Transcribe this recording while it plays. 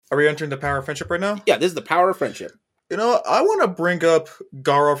Are we entering the power of friendship right now? Yeah, this is the power of friendship. You know, I want to bring up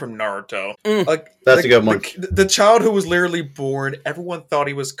Garo from Naruto. That's a good one. The child who was literally born, everyone thought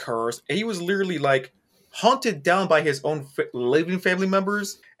he was cursed. And he was literally like hunted down by his own living family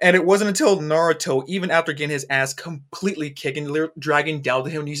members. And it wasn't until Naruto, even after getting his ass completely kicked and dragging down to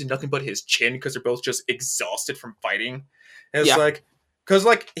him and using nothing but his chin because they're both just exhausted from fighting. And it's like, because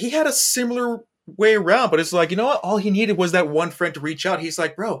like he had a similar way around, but it's like, you know what? All he needed was that one friend to reach out. He's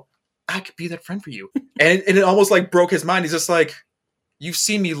like, bro, I could be that friend for you. And it almost like broke his mind. He's just like, you've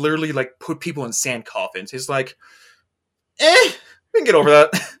seen me literally like put people in sand coffins. He's like, we can get over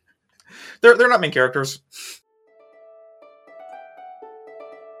that. They're not main characters.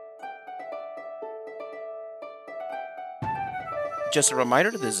 Just a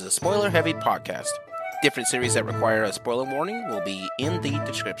reminder, this is a spoiler-heavy podcast. Different series that require a spoiler warning will be in the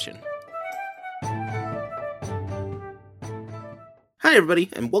description. Hi, everybody,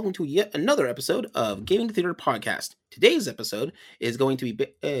 and welcome to yet another episode of Gaming Theater Podcast. Today's episode is going to be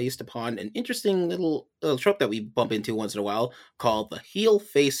based upon an interesting little trope that we bump into once in a while called the heel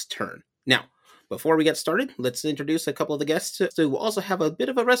face turn. Now, before we get started, let's introduce a couple of the guests who also have a bit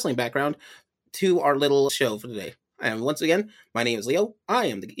of a wrestling background to our little show for today. And once again, my name is Leo. I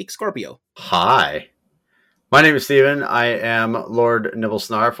am the Geek Scorpio. Hi. My name is Steven. I am Lord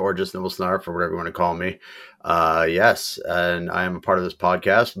Nibblesnarf, or just Nibblesnarf, or whatever you want to call me. Yes, and I am a part of this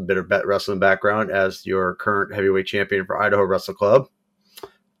podcast, a bit of wrestling background as your current heavyweight champion for Idaho Wrestle Club.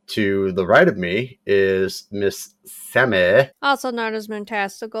 To the right of me is Miss Sammy. Also known as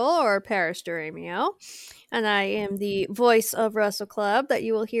Moontastical or Paris Duramio. And I am the voice of Wrestle Club that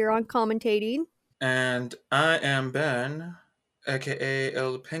you will hear on commentating. And I am Ben, aka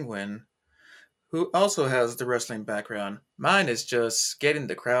El Penguin, who also has the wrestling background. Mine is just getting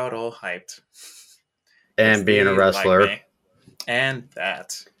the crowd all hyped. And being a wrestler. Like and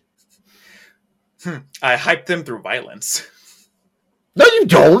that. I hyped them through violence. No, you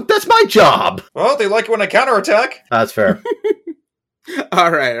don't. That's my job. Well, they like it when I counterattack. That's fair.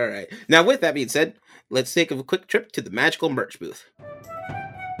 All right. Now, with that being said, let's take a quick trip to the magical merch booth.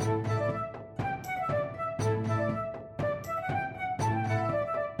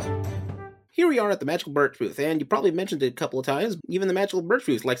 Here we are at the Magical Merch Booth, and you probably mentioned it a couple of times. Even the Magical Merch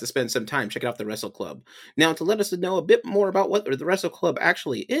Booth likes to spend some time checking out the Wrestle Club. Now, to let us know a bit more about what the Wrestle Club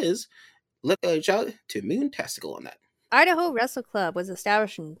actually is, let's shout out to Moontastical on that. Idaho Wrestle Club was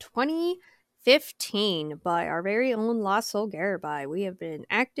established in 2015 by our very own Lasso Garibai. We have been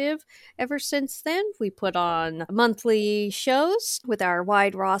active ever since then. We put on monthly shows with our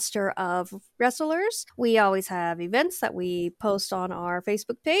wide roster of wrestlers. We always have events that we post on our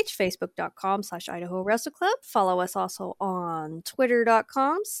Facebook page, facebook.com/Idaho Wrestle Club. Follow us also on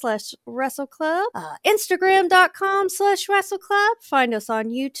twitter.com/Wrestle Club, instagram.com/Wrestle Club. Find us on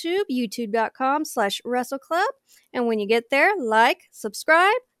YouTube, youtube.com/Wrestle Club. And when you get there, like,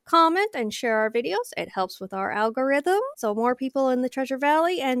 subscribe, comment, and share our videos. It helps with our algorithm, so more people in the Treasure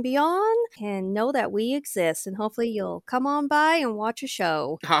Valley and beyond can know that we exist, and hopefully you'll come on by and watch a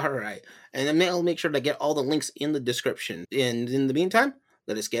show. All right. And then I'll make sure to get all the links in the description. And in the meantime,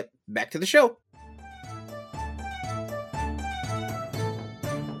 let us get back to the show.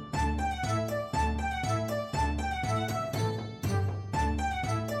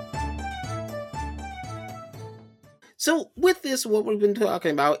 So with this, what we've been talking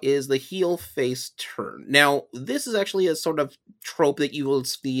about is the heel face turn. Now, this is actually a sort of trope that you will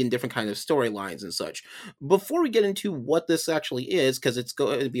see in different kinds of storylines and such. Before we get into what this actually is, because it's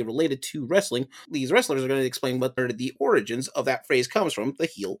going to be related to wrestling, these wrestlers are going to explain what the origins of that phrase comes from, the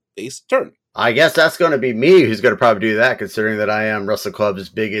heel face turn. I guess that's going to be me who's going to probably do that, considering that I am Wrestle Club's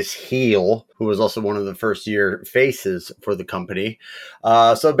biggest heel, who was also one of the first-year faces for the company.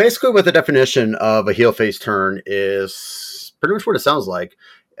 So basically what the definition of a heel face turn is pretty much what it sounds like.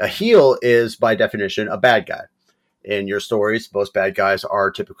 A heel is, by definition, a bad guy. In your stories, most bad guys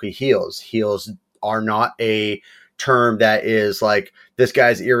are typically heels. Heels are not a term that is like, this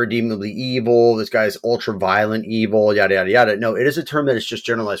guy's irredeemably evil, this guy's ultra violent evil, yada yada yada. No, it is a term that is just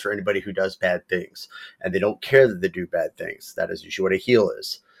generalized for anybody who does bad things, and they don't care that they do bad things. That is usually what a heel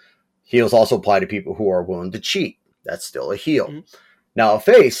is. Heels also apply to people who are willing to cheat. That's still a heel. Mm-hmm. Now, a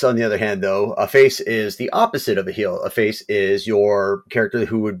face, on the other hand, though, a face is the opposite of a heel. A face is your character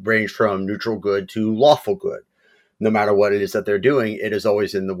who would range from neutral good to lawful good. No matter what it is that they're doing, it is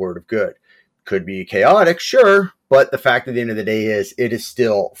always in the word of good. Could be chaotic, sure, but the fact at the end of the day is it is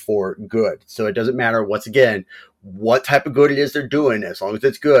still for good. So it doesn't matter, once again, what type of good it is they're doing. As long as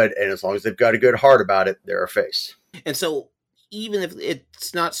it's good and as long as they've got a good heart about it, they're a face. And so even if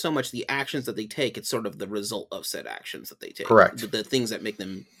it's not so much the actions that they take, it's sort of the result of said actions that they take. Correct. The things that make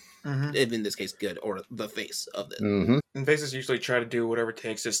them, in this case, good, or the face of it. Mm-hmm. And faces usually try to do whatever it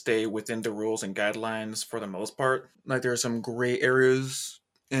takes to stay within the rules and guidelines for the most part. Like, there are some gray areas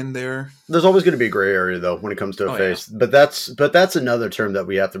in there. There's always going to be a gray area though when it comes to a face, yeah. But that's another term that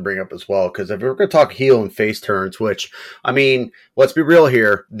we have to bring up as well, because if we're going to talk heel and face turns, which, I mean, let's be real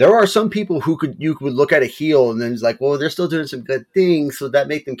here, there are some people who you could look at a heel and then it's like, well, they're still doing some good things, so that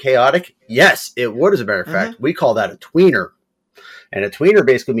make them chaotic. Yes, it would. As a matter of fact, we call that a tweener, and a tweener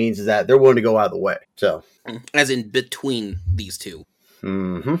basically means is that they're willing to go out of the way. So, as in between these two.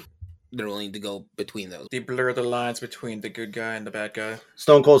 Mm-hmm. They're willing to go between those. They blur the lines between the good guy and the bad guy.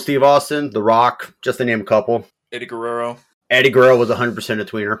 Stone Cold Steve Austin, The Rock, just to name a couple. Eddie Guerrero. Eddie Guerrero was 100% a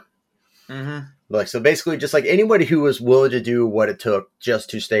tweener. Mm-hmm. Like, so basically just like anybody who was willing to do what it took just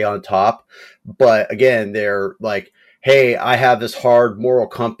to stay on top. But again, they're like, hey, I have this hard moral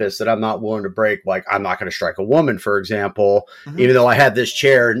compass that I'm not willing to break. Like, I'm not going to strike a woman, for example, even though I have this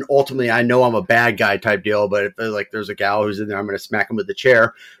chair. And ultimately, I know I'm a bad guy type deal. But if like there's a gal who's in there, I'm going to smack him with the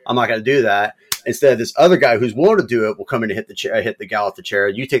chair. I'm not going to do that. Instead, this other guy who's willing to do it will come in and hit the gal at the chair.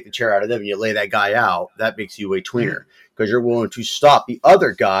 You take the chair out of them and you lay that guy out. That makes you a tweener because you're willing to stop the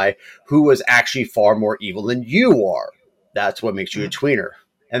other guy who was actually far more evil than you are. That's what makes you a tweener.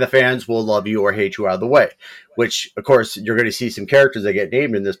 And the fans will love you or hate you out of the way, which, of course, you're going to see some characters that get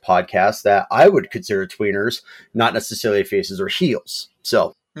named in this podcast that I would consider tweeners, not necessarily faces or heels.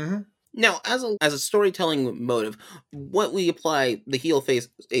 So, now, as a storytelling motive, what we apply the heel face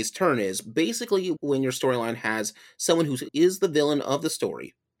turn is basically when your storyline has someone who is the villain of the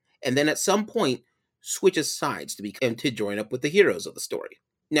story, and then at some point switches sides to join up with the heroes of the story.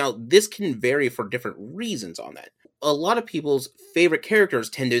 Now, this can vary for different reasons on that. A lot of people's favorite characters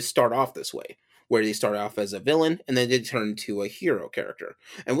tend to start off this way, where they start off as a villain and then they turn into a hero character.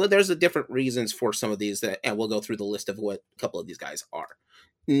 And there's different reasons for some of these, and we'll go through the list of what a couple of these guys are.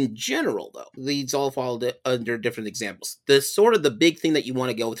 In general, though, these all fall under different examples. The big thing that you want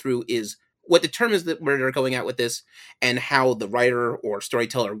to go through is what determines where they're going at with this and how the writer or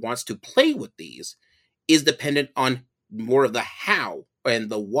storyteller wants to play with these is dependent on more of the how and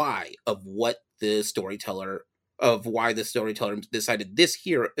the why of why the storyteller decided this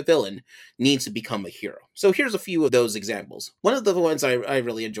hero villain needs to become a hero. So here's a few of those examples. One of the ones I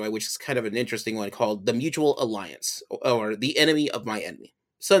really enjoy, which is kind of an interesting one, called The Mutual Alliance, or The Enemy of My Enemy.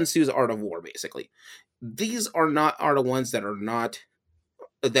 Sun Tzu's Art of War, basically. These are the ones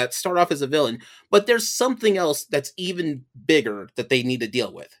that start off as a villain, but there's something else that's even bigger that they need to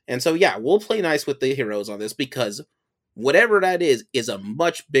deal with. And so, yeah, we'll play nice with the heroes on this because whatever that is a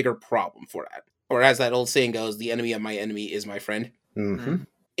much bigger problem for that. Or as that old saying goes, the enemy of my enemy is my friend. Mm-hmm.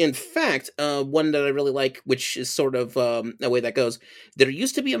 In fact, one that I really like, which is sort of a way that goes, there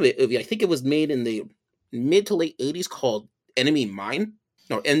used to be a movie, I think it was made in the mid to late 80s, called Enemy Mine.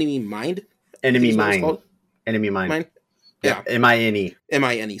 Or Enemy Mind. Enemy Mine. Enemy Mine. Yeah. M-I-N-E.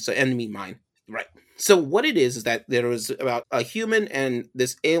 M-I-N-E. So Enemy Mine. Right. So what it is that there was about a human and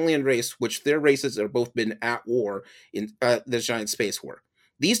this alien race, which their races have both been at war in this giant space war.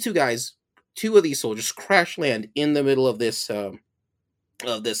 These two guys, two of these soldiers, crash land in the middle of this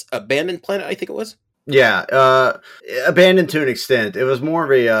abandoned planet, I think it was. Yeah, abandoned to an extent. It was more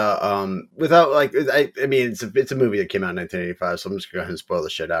of a without like I mean it's a movie that came out in 1985, so I'm just gonna go ahead and spoil the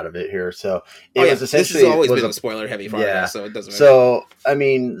shit out of it here. So it was essentially this has always been a spoiler heavy podcast, yeah. So it doesn't matter. So I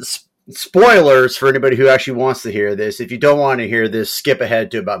mean, spoilers for anybody who actually wants to hear this. If you don't want to hear this, skip ahead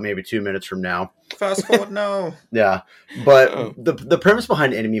to about maybe 2 minutes from now. Fast forward, no. Yeah, but the premise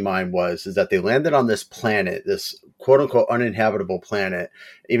behind Enemy Mine is that they landed on this planet, this quote unquote uninhabitable planet,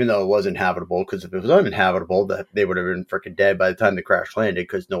 even though it was inhabitable, because if it was uninhabitable, that they would have been freaking dead by the time the crash landed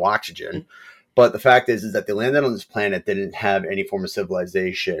because no oxygen. But the fact is that they landed on this planet that didn't have any form of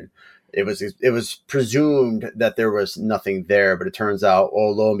civilization. It was presumed that there was nothing there, but it turns out,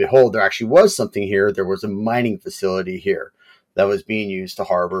 oh, lo and behold, there actually was something here. There was a mining facility here that was being used to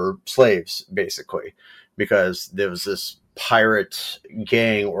harbor slaves, basically, because there was this pirate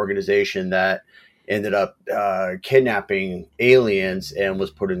gang organization that ended up kidnapping aliens and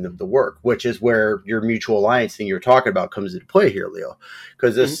was put into the work, which is where your mutual alliance thing you're talking about comes into play here, Leo.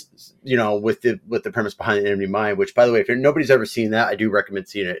 Because this, with the premise behind Enemy Mine, which, by the way, if nobody's ever seen that, I do recommend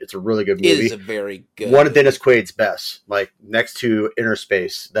seeing it. It's a really good movie. It is a very good one of Dennis Quaid's best, like next to Inner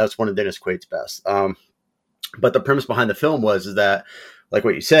Space. That's one of Dennis Quaid's best. But the premise behind the film is that, like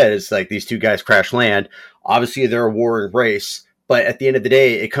what you said, is like these two guys crash land. Obviously, they're a warring race, but at the end of the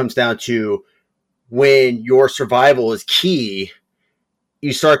day, it comes down to when your survival is key,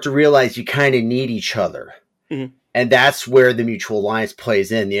 you start to realize you kind of need each other. Mm-hmm. And that's where the mutual alliance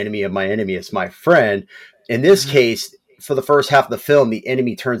plays in. The enemy of my enemy is my friend. In this case, for the first half of the film, the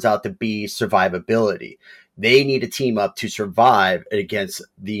enemy turns out to be survivability. They need to team up to survive against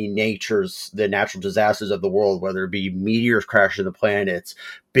the natural disasters of the world, whether it be meteors crashing the planets,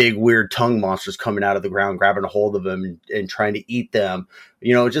 big weird tongue monsters coming out of the ground, grabbing a hold of them and trying to eat them,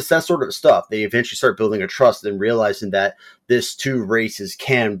 just that sort of stuff. They eventually start building a trust and realizing that these two races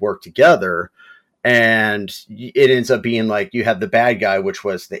can work together. And it ends up being like you have the bad guy, which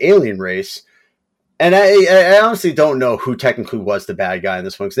was the alien race. And I honestly don't know who technically was the bad guy in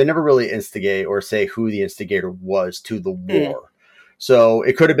this one, because they never really instigate or say who the instigator was to the war. So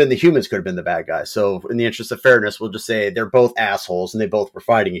it could have been the humans could have been the bad guy. So in the interest of fairness, we'll just say they're both assholes and they both were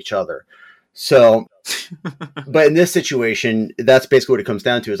fighting each other. So, but in this situation, that's basically what it comes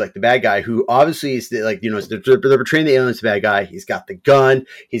down to, is like the bad guy, who obviously is they're portraying the alien's the bad guy. He's got the gun,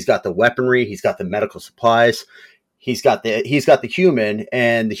 he's got the weaponry, he's got the medical supplies. He's got the human,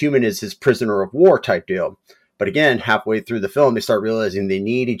 and the human is his prisoner of war type deal. But again, halfway through the film, they start realizing they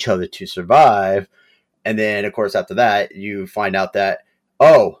need each other to survive. And then, of course, after that, you find out that,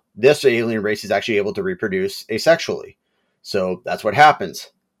 this alien race is actually able to reproduce asexually. So that's what happens.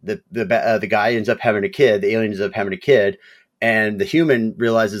 The guy ends up having a kid. The alien ends up having a kid. And the human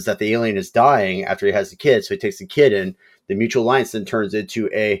realizes that the alien is dying after he has the kid. So he takes the kid in. The mutual alliance then turns into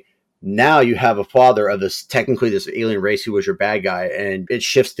now you have a father of this alien race who was your bad guy, and it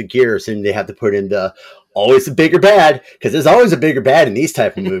shifts the gears, and they have to put in always the bigger bad, because there's always a bigger bad in these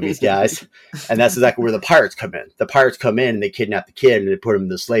type of movies, guys. And that's exactly where the pirates come in. The pirates come in and they kidnap the kid and they put him in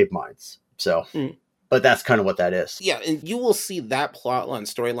the slave mines. So, but that's kind of what that is. Yeah, and you will see that plotline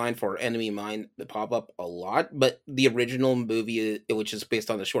storyline for Enemy Mine pop up a lot, but the original movie, which is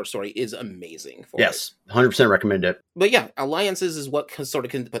based on the short story, is amazing. Yes, 100% recommend it. But yeah, alliances is what sort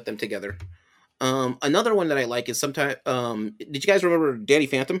of can put them together. Another one that I like is sometimes, did you guys remember Danny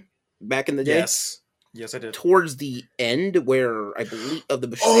Phantom back in the day? Yes, I did. Towards the end, where I believe of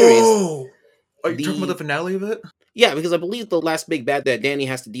the series. Oh! Are you talking about the finale of it? Yeah, because I believe the last big bad that Danny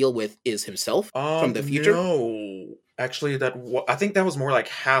has to deal with is himself from the future. No, actually, I think that was more like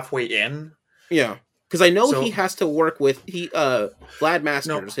halfway in. Yeah, because I know he has to work with Vlad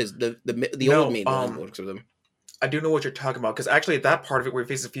Masters, the old main villain works with him. I do know what you're talking about, because actually that part of it where he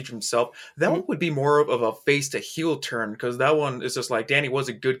faces the future himself, that one would be more of a face to heel turn, because that one is just like Danny was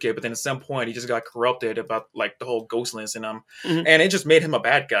a good kid, but then at some point he just got corrupted about like the whole ghostliness in him, and it just made him a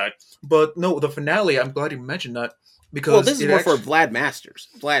bad guy. But no, the finale, I'm glad you mentioned that, because this is more for Vlad Masters.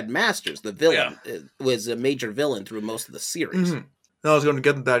 Vlad Masters, the villain, was a major villain through most of the series. No, I was going to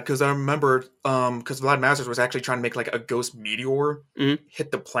get to that, because I remember, because Vlad Masters was actually trying to make like a ghost meteor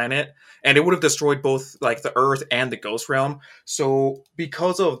hit the planet, and it would have destroyed both like the Earth and the Ghost Realm. So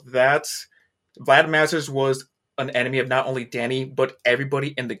because of that, Vlad Masters was an enemy of not only Danny but everybody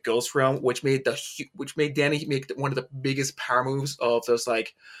in the Ghost Realm, which made Danny make one of the biggest power moves of those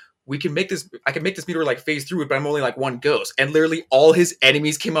like, I can make this meteor like phase through it, but I'm only like one ghost. And literally all his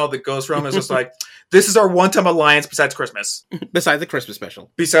enemies came out of the Ghost Realm. It's just like, this is our one-time alliance besides Christmas. Besides the Christmas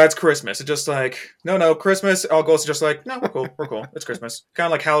special. Besides Christmas. It's just like, no, Christmas. All ghosts are just like, no, we're cool. It's Christmas. Kind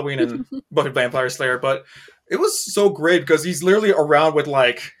of like Halloween and Buffy the Vampire Slayer. But it was so great, because he's literally around with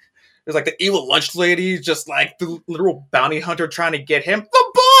like, there's like the evil lunch lady, just like the literal bounty hunter trying to get him.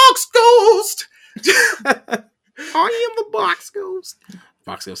 The box ghost! I am the box ghost.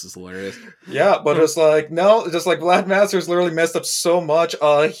 Box Ghost is hilarious. Yeah, but it's like, no, just like Vlad Masters literally messed up so much.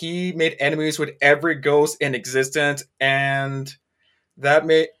 He made enemies with every ghost in existence, and that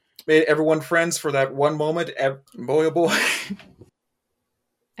made everyone friends for that one moment. Boy, oh boy.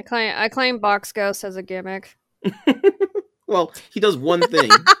 I claim Box Ghost as a gimmick. Well, he does one thing.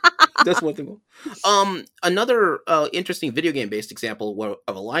 That's one thing. Another interesting video game based example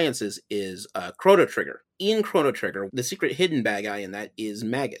of alliances is Chrono Trigger. In Chrono Trigger, the secret hidden bad guy in that is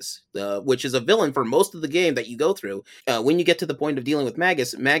Magus, which is a villain for most of the game that you go through. When you get to the point of dealing with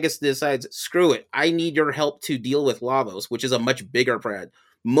Magus, Magus decides, screw it, I need your help to deal with Lavos, which is a much bigger threat.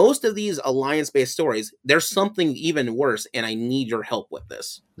 Most of these alliance-based stories, there's something even worse, and I need your help with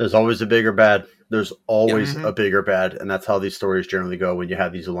this. There's always a bigger bad. There's always a bigger bad, and that's how these stories generally go when you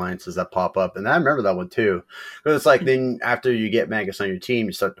have these alliances that pop up. And I remember that one too, because it's like then after you get Magus on your team,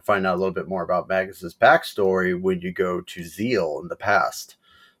 you start to find out a little bit more about Magus's backstory when you go to Zeal in the past.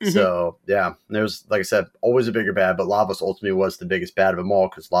 So yeah, there's, like I said, always a bigger bad, but Lavos ultimately was the biggest bad of them all,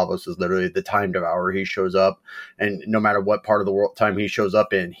 because Lavos is literally the time devourer. He shows up, and no matter what part of the world time he shows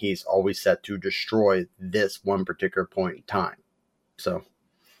up in, he's always set to destroy this one particular point in time. So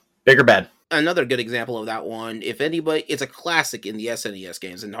Bigger bad. Another good example of that one, if anybody, it's a classic in the SNES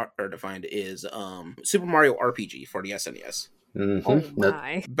games and hard to find, is Super Mario RPG for the SNES. Oh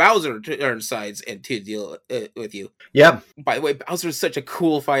my. Bowser turns sides and to deal with you. Yeah. By the way, Bowser is such a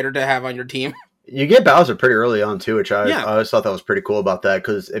cool fighter to have on your team. You get Bowser pretty early on too, which I always thought that was pretty cool about that,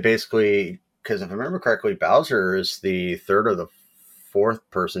 because it basically, because if I remember correctly, Bowser is the third or the fourth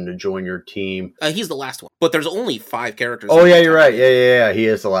person to join your team. He's the last one, but there's only 5 characters. Oh yeah, you're right. Yeah. He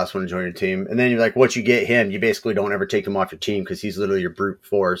is the last one to join your team, and then you're like, once you get him, you basically don't ever take him off your team because he's literally your brute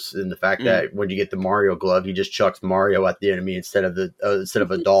force. And the fact that when you get the Mario glove, he just chucks Mario at the enemy instead of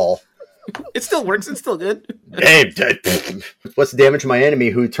a doll. It still works. It's still good. Hey, what's the damage of my enemy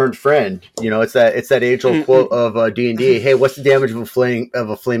who turned friend? You know, it's that age old quote of D&D. Hey, what's the damage of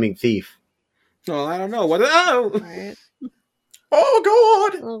a flaming thief? Oh, I don't know. What? Oh. Right. Oh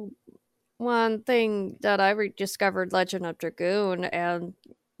God! Well, one thing that I rediscovered Legend of Dragoon, and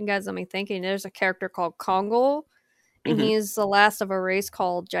you guys got me thinking, there's a character called Kongol, and he's the last of a race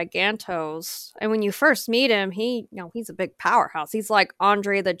called Gigantos. And when you first meet him, he's a big powerhouse. He's like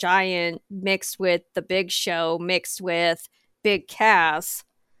Andre the Giant mixed with the Big Show, mixed with Big Cass,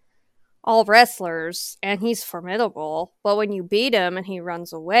 all wrestlers, and he's formidable. But when you beat him and he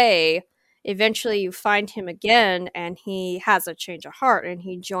runs away, eventually you find him again and he has a change of heart and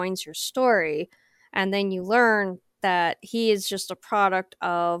he joins your story. And then you learn that he is just a product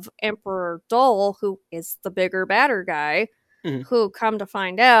of Emperor Dole, who is the bigger, badder guy, who, come to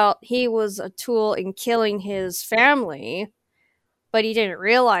find out, he was a tool in killing his family, but he didn't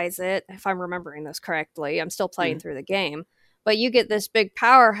realize it, if I'm remembering this correctly. I'm still playing through the game. But you get this big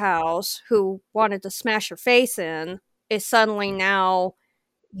powerhouse who wanted to smash your face in, is suddenly now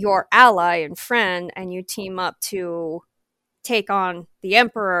your ally and friend, and you team up to take on the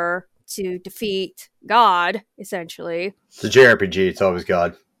Emperor to defeat God, essentially. It's a JRPG, it's always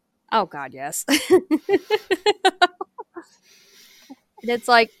God. Oh God, yes. And it's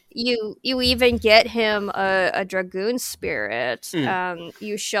like you even get him a dragoon spirit.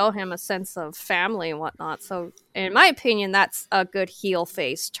 You show him a sense of family and whatnot. So in my opinion, that's a good heel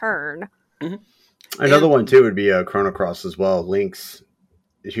face turn. Another one too would be Chrono Cross as well. Link's,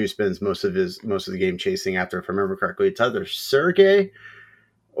 who spends most of the game chasing after, if I remember correctly, it's either Sergei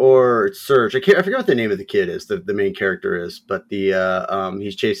or Serge. I forget what the name of the kid is, the main character is, but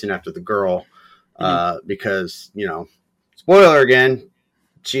he's chasing after the girl because, you know, spoiler again,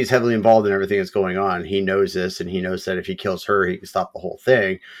 she's heavily involved in everything that's going on. He knows this, and he knows that if he kills her, he can stop the whole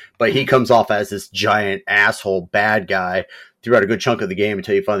thing. But he comes off as this giant asshole bad guy throughout a good chunk of the game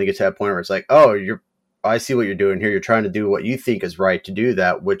until you finally get to that point where it's like, oh, I see what you're doing here. You're trying to do what you think is right to do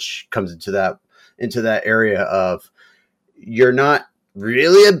that, which comes into that area of, you're not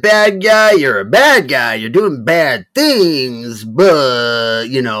really a bad guy. You're a bad guy. You're doing bad things, but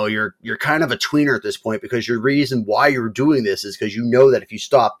you know, you're kind of a tweener at this point, because your reason why you're doing this is because you know that if you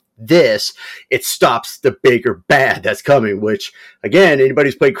stop this, it stops the bigger bad that's coming, which, again, anybody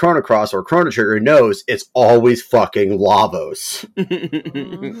who's played Chrono Cross or Chrono Trigger knows it's always fucking Lavos.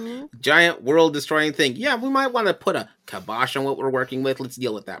 Giant world destroying thing. Yeah, we might want to put a kibosh on what we're working with. Let's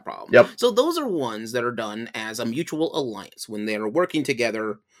deal with that problem. Yep. So those are ones that are done as a mutual alliance when they're working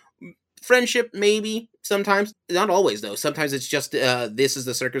together. Friendship, maybe, sometimes. Not always, though. Sometimes it's just this is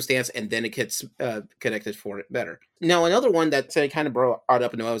the circumstance, and then it gets connected for it better. Now, another one that kind of brought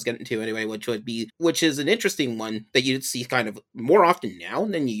up and I was getting to anyway, which is an interesting one that you see kind of more often now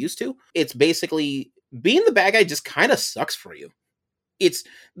than you used to. It's basically being the bad guy just kind of sucks for you. It's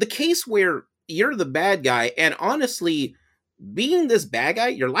the case where you're the bad guy, and honestly, being this bad guy,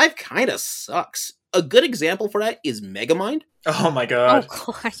 your life kind of sucks. A good example for that is Megamind. Oh my God.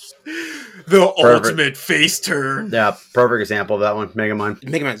 Oh gosh. The ultimate face turn. Yeah, perfect example of that one, Megamind.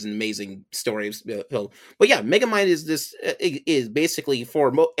 Megamind is an amazing story. But yeah, Megamind is basically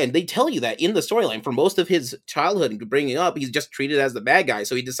and they tell you that in the storyline, for most of his childhood and bringing up, he's just treated as the bad guy.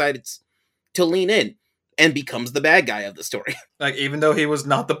 So he decided to lean in and becomes the bad guy of the story. Like, even though he was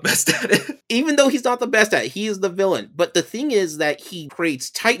not the best at it. Even though he's not the best at it, he is the villain. But the thing is that he creates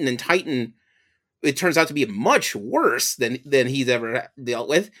Titan, and Titan, it turns out to be much worse than he's ever dealt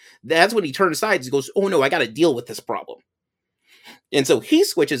with. That's when he turns aside and goes, oh no, I got to deal with this problem. And so he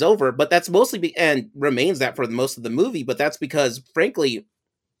switches over, but that's mostly, and remains that for most of the movie, but that's because, frankly,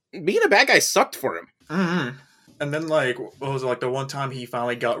 being a bad guy sucked for him. Mm-hmm. And then, like, what was it, like, the one time he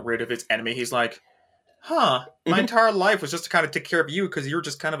finally got rid of his enemy, he's like, my entire life was just to kind of take care of you, because you're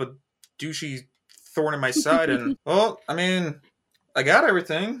just kind of a douchey thorn in my side, and, well, I mean, I got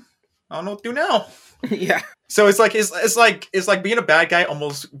everything. I don't know what to do now. Yeah. So it's like being a bad guy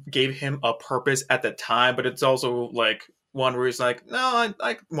almost gave him a purpose at the time, but it's also like one where he's like, no,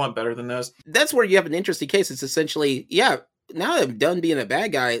 I want better than this. That's where you have an interesting case. It's essentially, yeah, now I'm done being a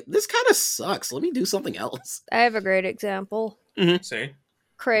bad guy. This kind of sucks. Let me do something else. I have a great example. See?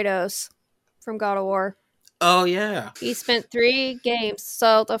 Kratos from God of War. Oh, yeah. He spent 3 games.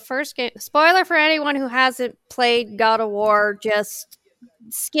 So the first game, spoiler for anyone who hasn't played God of War, just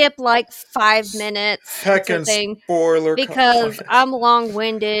skip like 5 minutes. Heckin' spoiler. Because I'm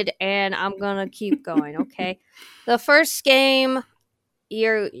long-winded and I'm gonna keep going, okay? The first game,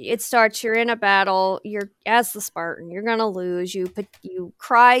 you're in a battle, you're as the Spartan, you're gonna lose. You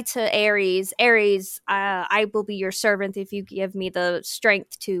cry to Ares, I will be your servant if you give me the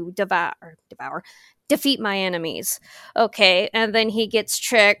strength to defeat my enemies. Okay, and then he gets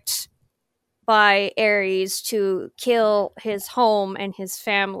tricked by Ares to kill his home and his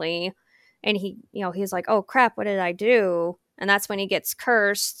family, and he's like, oh crap, what did I do? And that's when he gets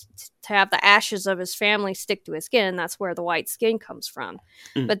cursed to have the ashes of his family stick to his skin, and that's where the white skin comes from.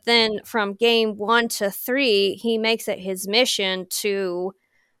 But then from game 1 to 3, he makes it his mission to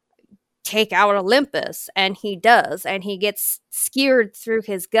take out Olympus, and he does, and he gets skewered through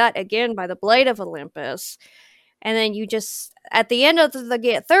his gut again by the blade of Olympus. And then you just, at the end of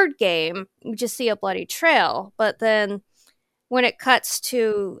the third game, you just see a bloody trail. But then when it cuts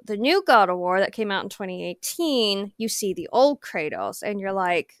to the new God of War that came out in 2018, you see the old Kratos, and you're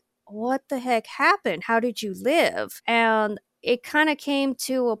like, what the heck happened? How did you live? And it kind of came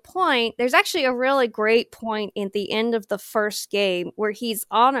to a point. There's actually a really great point in the end of the first game where he's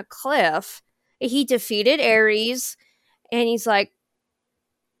on a cliff. He defeated Ares, and he's like,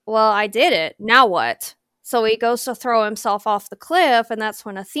 well, I did it. Now what? So he goes to throw himself off the cliff, and that's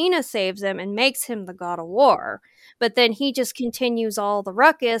when Athena saves him and makes him the God of War. But then he just continues all the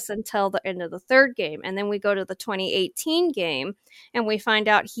ruckus until the end of the third game. And then we go to the 2018 game, and we find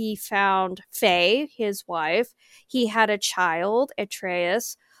out he found Faye, his wife. He had a child,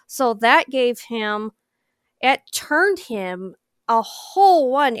 Atreus. So that turned him a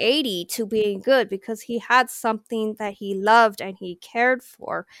whole 180 to being good, because he had something that he loved and he cared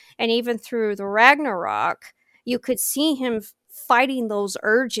for. And even through the Ragnarok, you could see him fighting those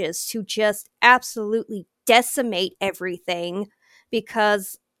urges to just absolutely decimate everything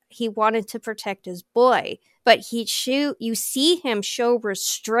because he wanted to protect his boy. But you see him show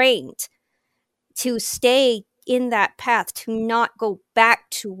restraint to stay in that path, to not go back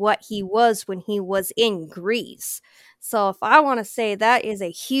to what he was when he was in Greece. So if I want to say that is a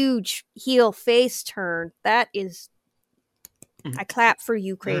huge heel face turn, that is, I clap for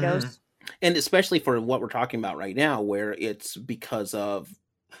you, Kratos. And especially for what we're talking about right now, where it's because of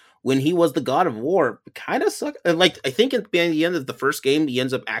when he was the God of War, kind of sucked. Like, I think at the end of the first game, he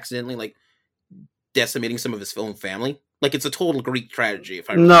ends up accidentally like decimating some of his own family. Like, it's a total Greek tragedy. If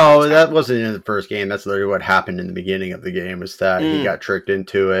I No, that wasn't in the first game. That's literally what happened in the beginning of the game, was that he got tricked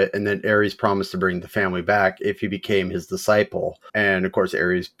into it, and then Ares promised to bring the family back if he became his disciple. And of course,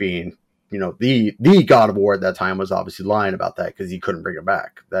 Ares being, the God of War at that time, was obviously lying about that because he couldn't bring him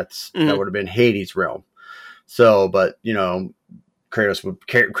back. That would have been Hades' realm. So, but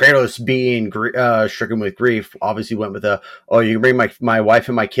Kratos being stricken with grief, obviously went with you can bring my wife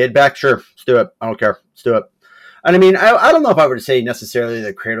and my kid back? Sure, let's do it. I don't care. Let's do it. And I mean, I don't know if I would say necessarily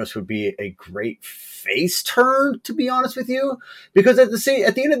that Kratos would be a great face turn, to be honest with you, because at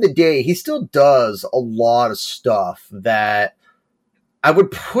the end of the day, he still does a lot of stuff that I would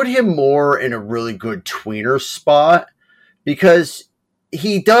put him more in a really good tweener spot, because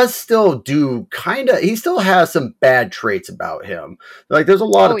he does still he still has some bad traits about him. Like, there's a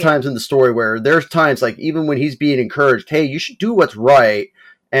lot of times in the story where there's times, like, even when he's being encouraged, hey, you should do what's right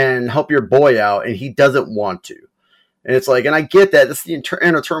and help your boy out, and he doesn't want to. And it's like, and I get that that's the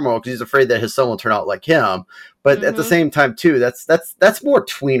inner turmoil, because he's afraid that his son will turn out like him. But at the same time, too, that's more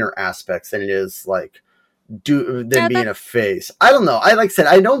tweener aspects than it is like being a face. I don't know. Like I said,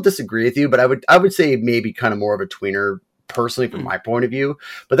 I don't disagree with you, but I would say maybe kind of more of a tweener personally from my point of view.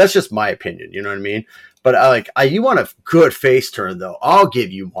 But that's just my opinion. You know what I mean? But you want a good face turn though? I'll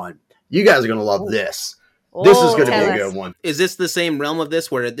give you one. You guys are gonna love this. This is going to be a good one. Is this the same realm of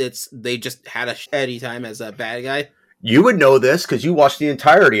this where they just had a shitty time as a bad guy? You would know this because you watched the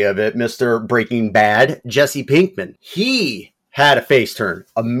entirety of it, Mr. Breaking Bad, Jesse Pinkman. He had a face turn,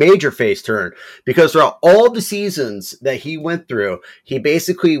 a major face turn, because throughout all the seasons that he went through, he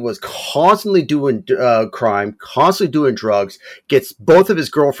basically was constantly doing crime, constantly doing drugs, gets both of his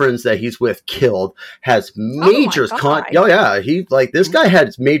girlfriends that he's with killed, has major this guy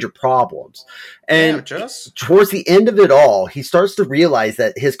had major problems. And towards the end of it all, he starts to realize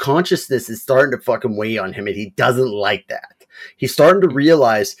that his consciousness is starting to fucking weigh on him, and he doesn't like that. He's starting to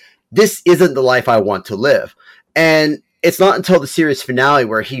realize this isn't the life I want to live. And it's not until the series finale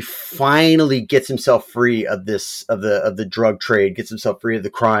where he finally gets himself free of the drug trade, gets himself free of the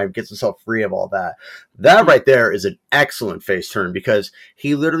crime, gets himself free of all that. That right there is an excellent face turn, because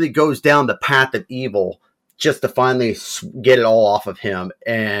he literally goes down the path of evil just to finally get it all off of him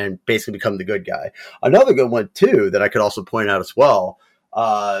and basically become the good guy. Another good one too that I could also point out as well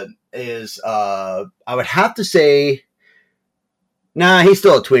is I would have to say, nah, he's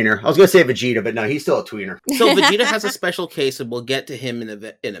still a tweener. I was going to say Vegeta, but no, he's still a tweener. So Vegeta has a special case, and we'll get to him in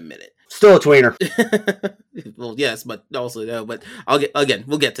a minute. Still a tweener. Well, yes, but also no. But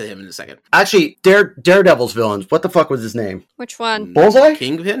we'll get to him in a second. Actually, Daredevil's villains. What the fuck was his name? Which one? Bullseye?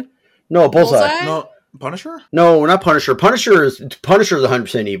 Kingpin? No, Bullseye. Bullseye? No, Punisher? No, not Punisher. Punisher is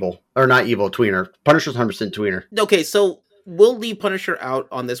 100% evil. Or not evil, tweener. Punisher's 100% tweener. Okay, so we'll leave Punisher out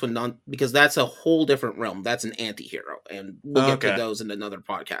on this one, because that's a whole different realm. That's an anti-hero, and we'll get to those in another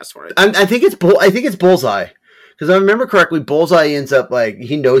podcast for it. I think it's Bullseye. Because I remember correctly, Bullseye ends up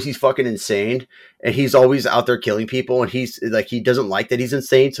he knows he's fucking insane, and he's always out there killing people, and he's like, he doesn't like that he's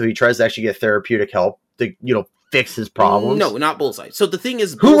insane, so he tries to actually get therapeutic help to, fix his problems. No, not Bullseye. So the thing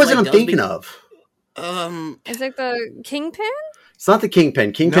is, who was it I'm thinking of? Is it the Kingpin? It's not the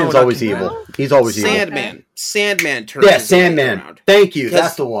Kingpin. Kingpin's always evil. He's always evil. Sandman. Sandman turned. Yeah, Sandman. Thank you.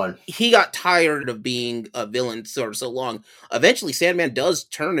 That's the one. He got tired of being a villain for so long. Eventually, Sandman does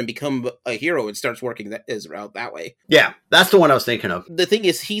turn and become a hero and starts working his route that way. Yeah, that's the one I was thinking of. The thing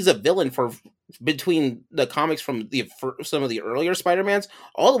is, he's a villain for between the comics from some of the earlier Spider-Mans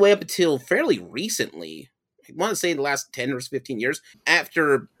all the way up until fairly recently. I want to say in the last 10 or 15 years,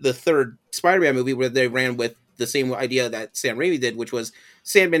 after the third Spider-Man movie, where they ran with the same idea that Sam Raimi did, which was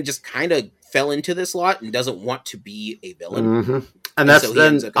Sandman just kind of fell into this lot and doesn't want to be a villain. Mm-hmm. And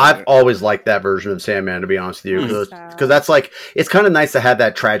I've always liked that version of Sandman, to be honest with you, because that's it's kind of nice to have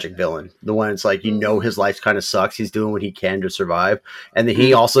that tragic villain, the one it's his life kind of sucks, he's doing what he can to survive, and then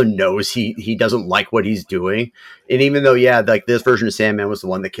he also knows he doesn't like what he's doing. And even though this version of Sandman was the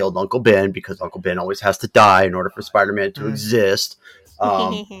one that killed Uncle Ben, because Uncle Ben always has to die in order for Spider-Man to exist.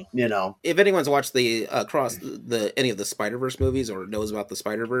 If anyone's watched any of the Spider-Verse movies or knows about the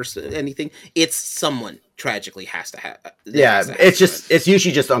Spider-Verse, anything, it's someone tragically has to have. It's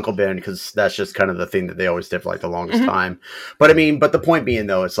usually just Uncle Ben, because that's just kind of the thing that they always did for the longest time. But but the point being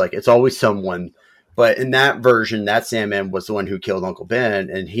though, it's always someone. But in that version, that Sandman was the one who killed Uncle Ben,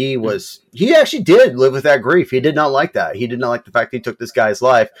 and he actually did live with that grief. He did not like that. He did not like the fact that he took this guy's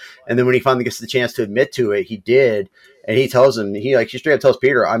life. And then when he finally gets the chance to admit to it, he did. And he tells him, he straight up tells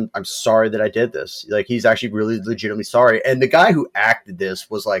Peter, I'm sorry that I did this. He's actually really legitimately sorry. And the guy who acted this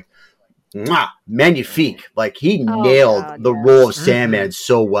was magnifique. He nailed the role of Sandman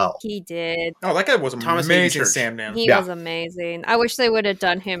so well. He did. Oh, that guy was amazing, Sandman. He was amazing. I wish they would have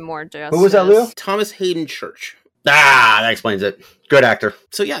done him more justice. Who was that, Leo? Thomas Hayden Church. That explains it. Good actor.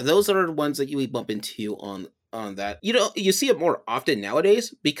 So yeah, those are the ones that you bump into on that. You see it more often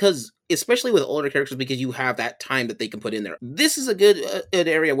nowadays, because especially with older characters, because you have that time that they can put in there. This is a good an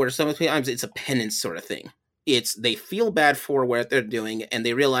area where sometimes it's a penance sort of thing. They feel bad for what they're doing, and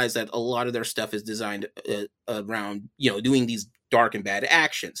they realize that a lot of their stuff is designed around doing these dark and bad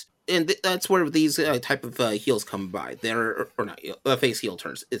actions. And that's where these type of heels come by. They're or not face heel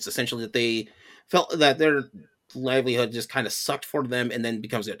turns. It's essentially that they felt that their livelihood just kind of sucked for them, and then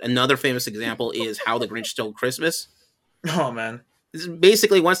becomes it. Another famous example is How the Grinch Stole Christmas. Oh man. This is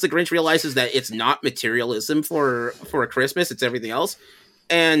basically, once the Grinch realizes that it's not materialism for a Christmas, it's everything else.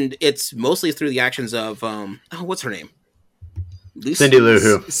 And it's mostly through the actions of what's her name? Cindy Lou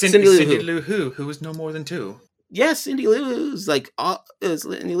Who. Cindy Lou Who was no more than 2. Yes, Cindy Lou is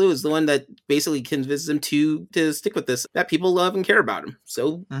Cindy Lou is the one that basically convinces him to stick with this, that people love and care about him.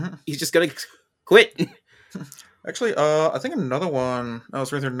 So he's just gonna quit. Actually, I think another one. I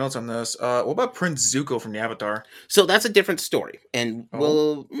was reading their notes on this. What about Prince Zuko from the Avatar? So that's a different story, and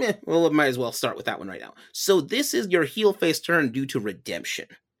we'll might as well start with that one right now. So this is your heel face turn due to redemption,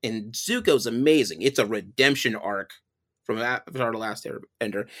 and Zuko's amazing. It's a redemption arc from Avatar: The Last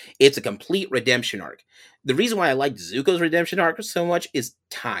Airbender. It's a complete redemption arc. The reason why I like Zuko's redemption arc so much is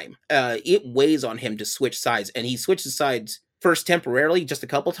time. It weighs on him to switch sides, and he switches sides first temporarily, just a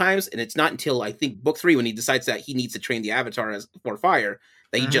couple times, and it's not until I think book 3 when he decides that he needs to train the Avatar for fire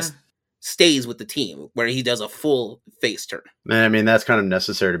that he just stays with the team, where he does a full face turn. Man, I mean, that's kind of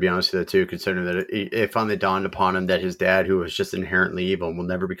necessary, to be honest with you, too, considering that it finally dawned upon him that his dad, who was just inherently evil and will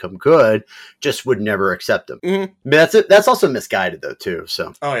never become good, just would never accept him. Mm-hmm. But that's also misguided, though, too.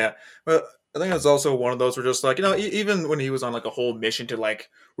 So. Oh yeah, well, I think it's also one of those where just even when he was on a whole mission to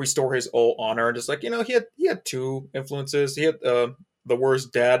restore his old honor, just he had 2 influences. He had the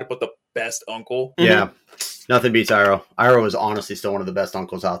worst dad, but the best uncle. Yeah. Nothing beats Iroh. Iroh is honestly still one of the best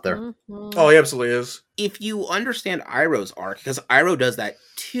uncles out there. Mhm. Oh, he absolutely is. If you understand Iroh's arc, because Iroh does that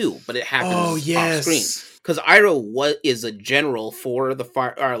too, but it happens Oh, off screen. yes. Because Iroh is a general for the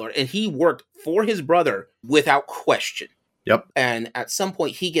Fire Lord, and he worked for his brother without question. Yep. And at some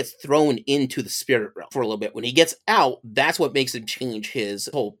point, he gets thrown into the spirit realm for a little bit. When he gets out, that's what makes him change his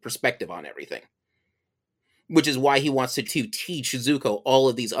whole perspective on everything. Which is why he wants to teach Zuko all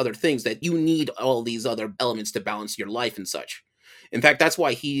of these other things, that you need all these other elements to balance your life and such. In fact, that's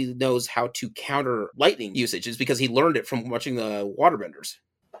why he knows how to counter lightning usage, is because he learned it from watching the Waterbenders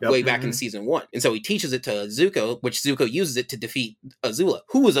way back in season 1. And so he teaches it to Zuko, which Zuko uses it to defeat Azula.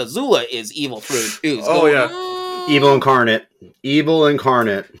 Azula is evil through and through. Oh, yeah. Evil incarnate. Evil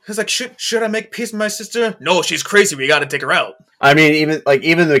incarnate. He's like, should I make peace with my sister? No, she's crazy. We got to take her out. I mean,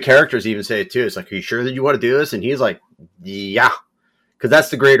 even the characters even say it too. It's like, are you sure that you want to do this? And he's like, yeah. Because that's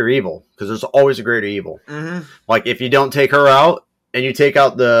the greater evil. Because there's always a greater evil. Mm-hmm. Like, if you don't take her out, and you take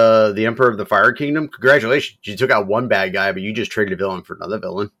out the Emperor of the Fire Kingdom, congratulations. You took out one bad guy, but you just traded a villain for another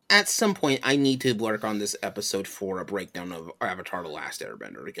villain. At some point, I need to work on this episode for a breakdown of Avatar: The Last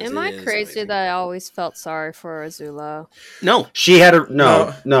Airbender. Because Am I crazy that I always felt sorry for Azula? No. She had a...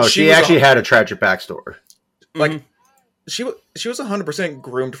 No, she actually had a tragic backstory. Like, she was 100%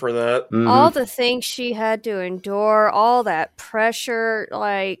 groomed for that. Mhm. All the things she had to endure, all that pressure,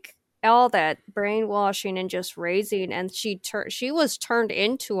 like... all that brainwashing and just raising, and she was turned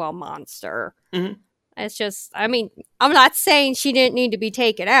into a monster. Mhm. It's just, I mean, I'm not saying she didn't need to be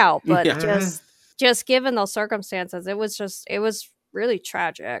taken out, but Yeah. just given those circumstances, it was really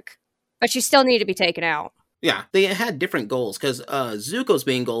tragic. But she still needed to be taken out. Yeah, they had different goals, because Zuko's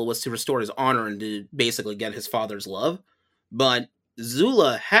main goal was to restore his honor and to basically get his father's love. But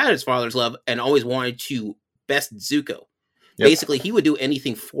Zula had his father's love and always wanted to best Zuko. Yep. Basically, he would do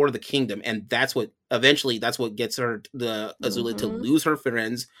anything for the kingdom, and that's what gets her, the Azula, to lose her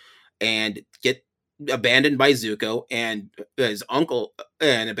friends and get abandoned by Zuko and his uncle,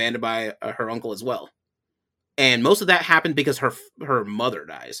 and abandoned by her uncle as well. And most of that happened because her mother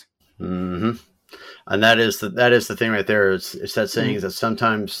dies. Mm-hmm. And that is the thing right there. It's that saying is that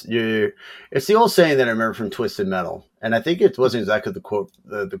sometimes it's the old saying that I remember from Twisted Metal, and I think it wasn't exactly the quote.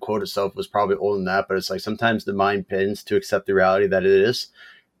 The quote itself was probably older than that, but it's like sometimes the mind bends to accept the reality that it is,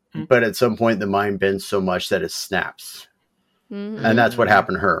 but at some point the mind bends so much that it snaps, and that's what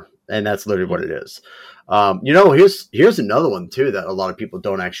happened to her, and that's literally what it is. Here's another one too that a lot of people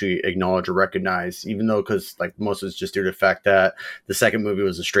don't actually acknowledge or recognize, even though, because like most of it's just due to the fact that the second movie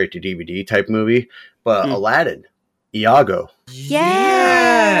was a straight to DVD type movie, but Aladdin, Iago.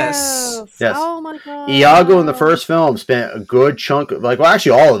 Yes. Yes. Oh my god. Iago in the first film spent a good chunk of,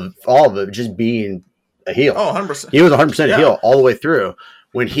 actually all of it just being a heel. Oh, 100%. He was 100% a heel all the way through.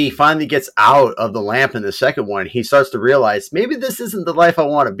 When he finally gets out of the lamp in the second one, he starts to realize, maybe this isn't the life I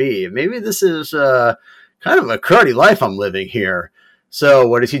want to be. Maybe this is kind of a cruddy life I'm living here. So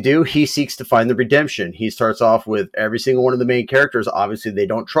what does he do? He seeks to find the redemption. He starts off with every single one of the main characters. Obviously, they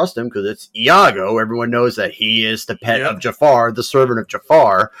don't trust him because it's Iago. Everyone knows that he is the pet of Jafar, the servant of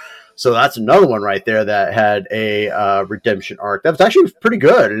Jafar. So that's another one right there that had a redemption arc. That was actually pretty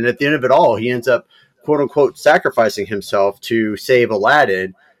good. And at the end of it all, he ends up, quote unquote, sacrificing himself to save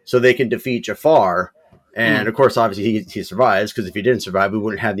Aladdin so they can defeat Jafar. And of course, obviously, he survives, because if he didn't survive, we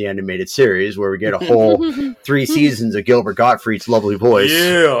wouldn't have the animated series where we get a whole 3 seasons of Gilbert Gottfried's lovely voice.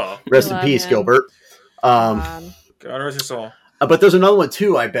 Yeah. Rest in peace, Gilbert. God rest his soul. But there's another one,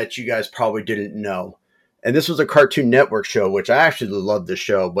 too, I bet you guys probably didn't know. And this was a Cartoon Network show, which I actually loved this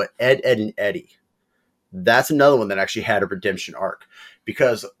show, but Ed, Edd and Eddy. That's another one that actually had a redemption arc.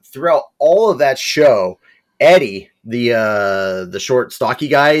 Because throughout all of that show, Eddie, the short, stocky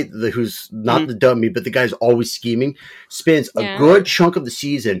guy, who's not the dummy, but the guy's always scheming, spends a good chunk of the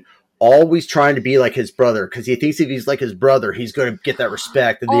season always trying to be like his brother, because he thinks if he's like his brother, he's going to get that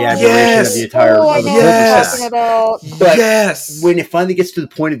respect and the admiration of the entire But when it finally gets to the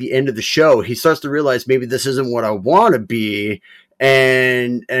point at the end of the show, he starts to realize, maybe this isn't what I want to be.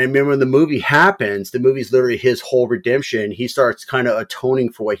 And I remember when the movie happens, the movie's literally his whole redemption. He starts kind of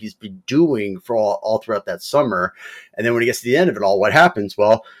atoning for what he's been doing for all throughout that summer. And then when he gets to the end of it all, what happens?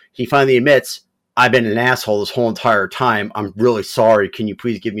 Well, he finally admits, I've been an asshole this whole entire time. I'm really sorry. Can you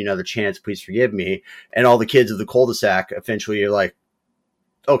please give me another chance? Please forgive me. And all the kids of the cul-de-sac eventually are like,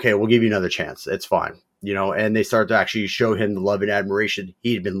 okay, we'll give you another chance. It's fine. And they start to actually show him the love and admiration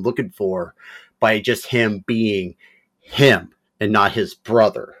he'd been looking for by just him being him and not his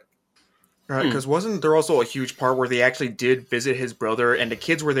brother. Right, because wasn't there also a huge part where they actually did visit his brother, and the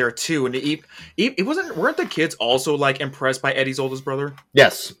kids were there too, and weren't the kids also like impressed by Eddie's oldest brother?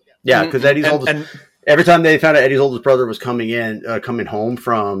 Yes. Yeah, because Eddie's And, oldest. and Every time they found out Eddie's oldest brother was coming home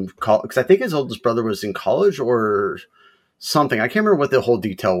from college, because I think his oldest brother was in college or something. I can't remember what the whole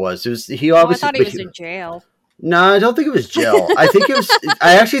detail was. He Oh, I obviously. thought he was in jail. No, I don't think it was jail. I think it was.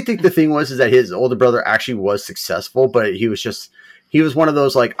 I actually think the thing was is that his older brother actually was successful, but he was one of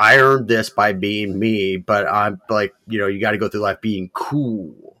those like, I earned this by being me, but I'm like, you got to go through life being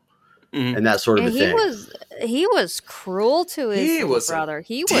cool and that sort of And a thing. he was cruel to his He was a brother.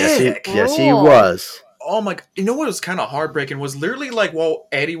 He was dick. Yes, he cruel. was. oh my, you know what was kind of heartbreaking was literally like while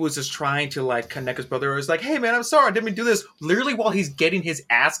Eddie was just trying to like connect his brother, it was like, hey man, I'm sorry, I didn't mean to do this. Literally while he's getting his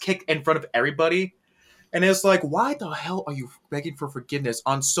ass kicked in front of everybody. And it's like, why the hell are you begging for forgiveness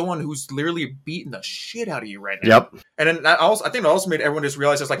on someone who's literally beating the shit out of you right now? Yep. And then I think it also made everyone just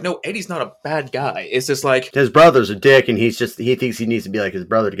realize it's like, no, Eddie's not a bad guy. It's just like, His brother's a dick, and he thinks he needs to be like his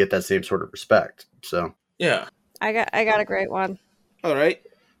brother to get that same sort of respect. So yeah. I got a great one. All right.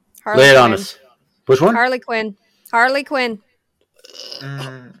 Harley lay it on Quinn. us. Which one? Harley Quinn. Harley Quinn.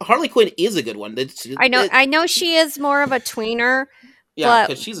 Harley Quinn is a good one. I know she is more of a tweener, Yeah, but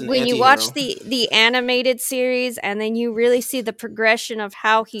because she's an when you anti-hero. watch the animated series and then you really see the progression of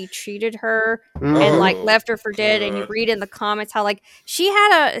how he treated her and like Oh, left her for dead, and you God. read in the comments how like she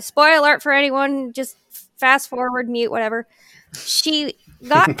had a spoiler alert for anyone, just fast forward, mute, whatever. She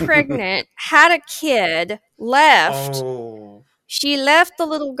got pregnant, had a kid, left. Oh. She left the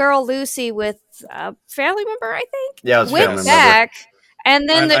little girl Lucy with a family member, I think. Yeah, it was a Went family member. back, and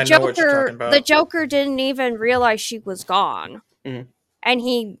then I know what you're talking about. the Joker didn't even realize she was gone. Mhm. And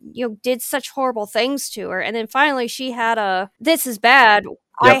he, did such horrible things to her. And then finally she had this is bad.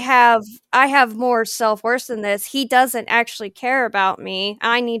 Yep. I have more self-worth than this. He doesn't actually care about me.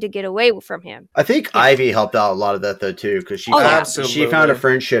 I need to get away from him. I think Ivy helped out a lot of that though too, because she Oh, yeah. she found a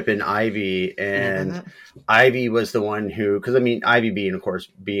friendship in Ivy, and Mhm. Ivy was the one who, because I mean, Ivy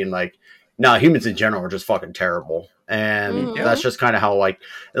being like, no, humans in general are just fucking terrible, and Mhm. that's just kind of how like,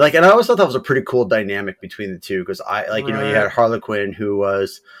 and I always thought that was a pretty cool dynamic between the two, because you Right. had Harley Quinn, who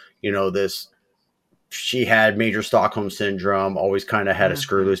was this. She had major Stockholm syndrome, always kind of had a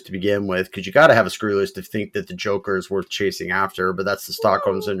screw loose to begin with, because you got to have a screw loose to think that the Joker is worth chasing after, but that's the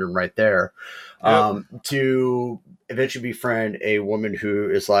Stockholm syndrome right there. Yep. To eventually befriend a woman who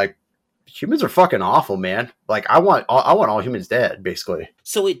is like, humans are fucking awful, man. Like, I want all humans dead, basically.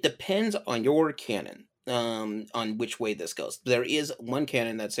 So it depends on your canon, on which way this goes. There is one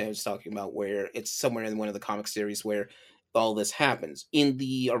canon that Sam's talking about where it's somewhere in one of the comic series where all this happens. In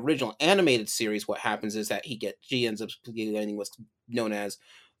the original animated series, what happens is that she ends up getting what's known as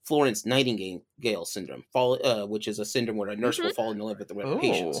Florence Nightingale syndrome, which is a syndrome where a nurse will fall in love with the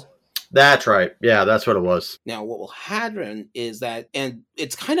patients. That's right. Yeah, that's what it was. Now, what will happen is that, and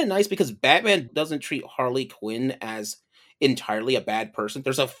it's kind of nice because Batman doesn't treat Harley Quinn as entirely a bad person.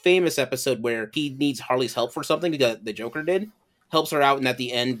 There's a famous episode where he needs Harley's help for something that the Joker did, helps her out, and at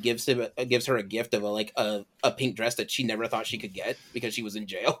the end gives her a gift of a pink dress that she never thought she could get because she was in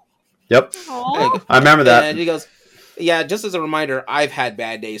jail. Yep. Aw. I remember that. And he goes, yeah, just as a reminder, I've had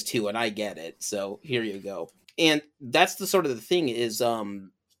bad days too, and I get it. So here you go. And that's the sort of the thing is,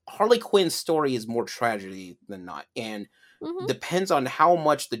 Harley Quinn's story is more tragedy than not, and Mhm. depends on how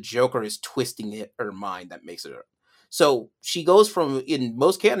much the Joker is twisting her mind that makes it. So she goes from, in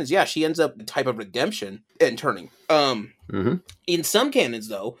most canons, yeah, she ends up a type of redemption and turning. Mm-hmm. In some canons,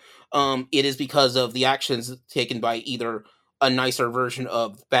 though, it is because of the actions taken by either a nicer version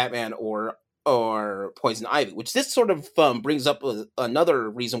of Batman or Poison Ivy, which this sort of brings up another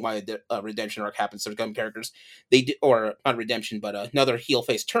reason why a redemption arc happens to some characters. Or not redemption, but another heel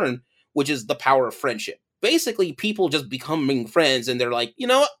face turn, which is the power of friendship. Basically, people just becoming friends, and they're like, you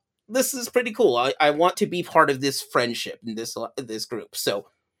know what? This is pretty cool. I want to be part of this friendship in this group. So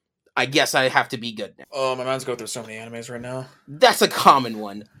I guess I have to be good now. Oh, my mind's going through so many animes right now. That's a common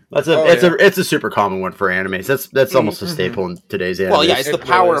one. It's a super common one for animes. That's almost a staple in today's anime. Well, yeah, it's the It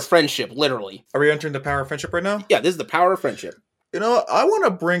power really of is. friendship, literally. Are we entering the power of friendship right now? Yeah, this is the power of friendship. You know what? I want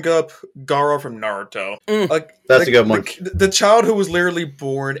to bring up Garo from Naruto. That's a good one. The child who was literally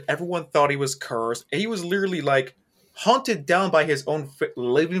born, everyone thought he was cursed. And he was literally like hunted down by his own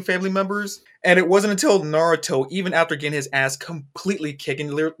living family members. And it wasn't until Naruto, even after getting his ass completely kicked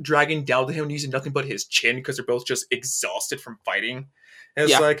and dragging down to him and using nothing but his chin because they're both just exhausted from fighting. And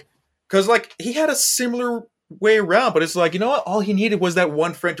it's Yeah. like, because like he had a similar way around, but it's like, you know what? All he needed was that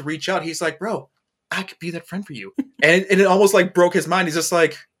one friend to reach out. He's like, bro, I could be that friend for you. and it almost like broke his mind. He's just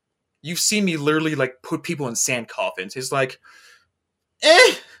like, you've seen me literally like put people in sand coffins. He's like, we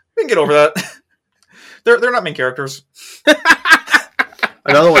can get over that. They're not main characters.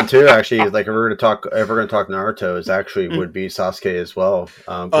 Another one too, actually, like if we're gonna talk Naruto, is actually would be Sasuke as well.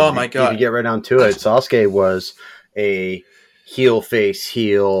 Oh my god! If you get right down to it, Sasuke was a heel face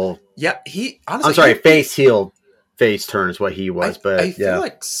heel. Yeah, honestly. I'm sorry, face heel face turn is what he was. I feel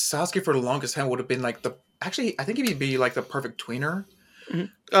like Sasuke for the longest time would have been like actually, I think he'd be like the perfect tweener. Mm-hmm.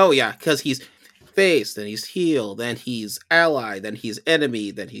 Oh yeah, because he's face, then he's heel, then he's ally, then he's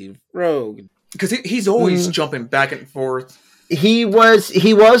enemy, then he's rogue. Because he's always jumping back and forth. He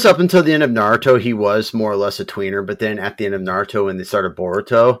was up until the end of Naruto. He was more or less a tweener, but then at the end of Naruto, when they started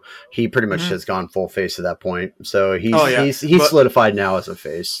Boruto, he pretty much has gone full face at that point. So he's solidified now as a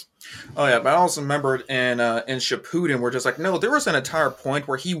face. Oh yeah, but I also remembered in Shippuden, we're just like, no, there was an entire point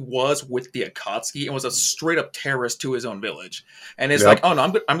where he was with the Akatsuki and was a straight up terrorist to his own village, and it's like, oh no,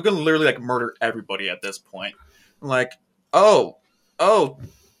 I'm gonna literally like murder everybody at this point. I'm like, oh.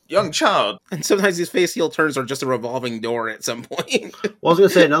 Young child. And sometimes these face heel turns are just a revolving door at some point. Well, I was going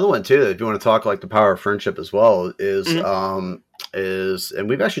to say another one too, if you want to talk like the power of friendship as well, is and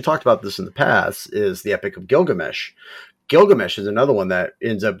we've actually talked about this in the past, is the Epic of Gilgamesh. Gilgamesh is another one that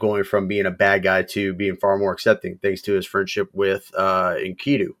ends up going from being a bad guy to being far more accepting thanks to his friendship with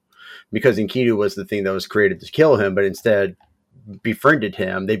Enkidu. Because Enkidu was the thing that was created to kill him, but instead befriended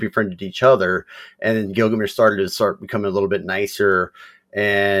him. They befriended each other, and then Gilgamesh started becoming a little bit nicer,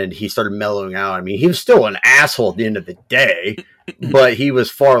 and he started mellowing out. I mean, he was still an asshole at the end of the day, but he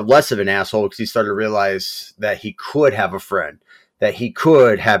was far less of an asshole because he started to realize that he could have a friend, that he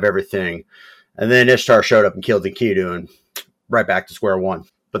could have everything. And then Ishtar showed up and killed Enkidu, and right back to square one.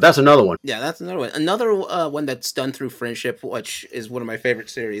 But that's another one. Yeah, that's another one. Another one that's done through friendship, which is one of my favorite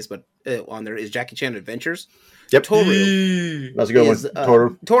series, but on there is Jackie Chan Adventures. Yep. Toru. That's a good one.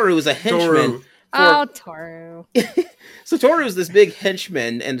 Toru. Toru is a henchman. Toru. So Toru is this big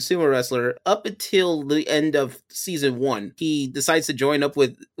henchman and sumo wrestler up until the end of season 1. He decides to join up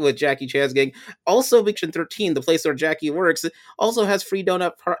with Jackie Chan's gang. Also, Mission 13, the place where Jackie works, also has free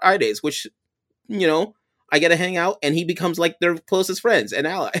donut Fridays, which, I get to hang out, and he becomes like their closest friends and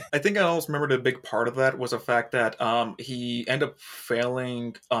ally. I think I almost remembered a big part of that was the fact that he ended up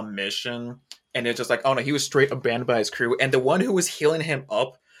failing a mission, and it's just like, oh no, he was straight abandoned by his crew, and the one who was healing him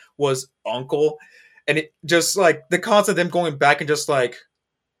up was Uncle, and it just like the concept of them going back and just like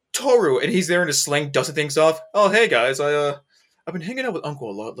Toru, and he's there in his sling dusting things off. Oh hey guys, I've been hanging out with Uncle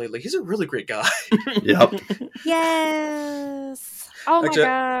a lot lately. He's a really great guy. Yep. Yes. Oh my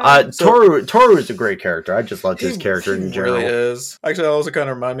god. Toru is a great character. I just loved his character in general. He really is. Actually, that also kind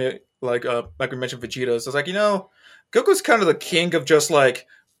of remind me, like we mentioned Vegeta. So it's like, Goku's kind of the king of just like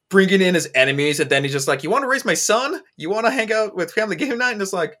bringing in his enemies, and then he's just like, you want to raise my son? You want to hang out with family game night? And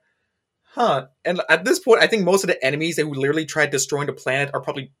it's like, huh. And at this point, I think most of the enemies that who literally tried destroying the planet are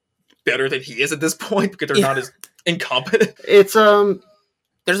probably better than he is at this point because they're not as incompetent. It's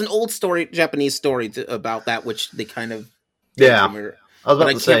there's an old Japanese story about that, which they kind of I was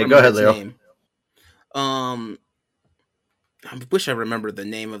about to say, go ahead, Leo. I wish I remembered the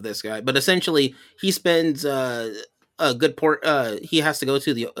name of this guy, but essentially he spends a good he has to go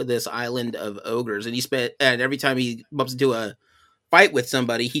to this island of ogres, and every time he bumps into a fight with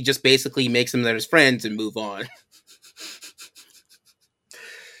somebody, he just basically makes them their friends and move on.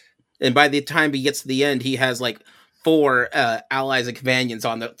 And by the time he gets to the end, he has like 4 allies and companions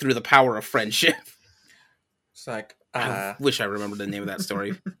through the power of friendship. It's like, I wish I remembered the name of that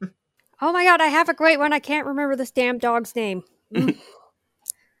story. Oh my god, I have a great one. I can't remember this damn dog's name. Okay,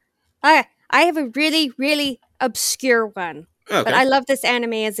 I have a really, really obscure one. Okay. But I loved this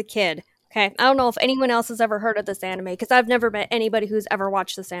anime as a kid. Okay, I don't know if anyone else has ever heard of this anime, because I've never met anybody who's ever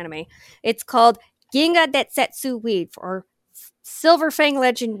watched this anime. It's called Ginga Densetsu Weed, or Silver Fang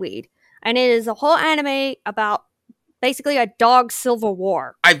Legend Weed. And it is a whole anime about basically a dog civil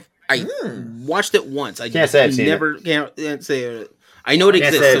war. I watched it once. I can't say I've seen can't say it. I know it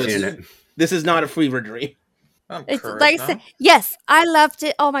exists. So this is not a fever dream. It's like I said, yes, I loved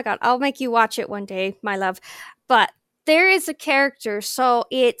it. Oh my god, I'll make you watch it one day, my love. But there is a character, so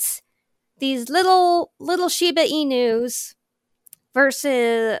it's these little Shiba Inus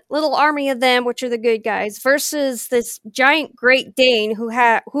versus little army of them, which are the good guys, versus this giant Great Dane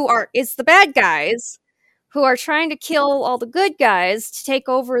is the bad guys, who are trying to kill all the good guys to take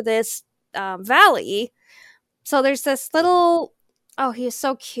over this valley. So there's this little, he is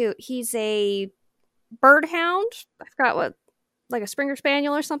so cute. He's a bird hound. I forgot what, like a Springer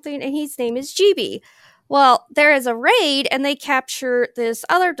Spaniel or something. And his name is GB. Well, there is a raid and they capture this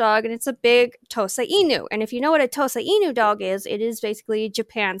other dog, and it's a big Tosa Inu. And if you know what a Tosa Inu dog is, it is basically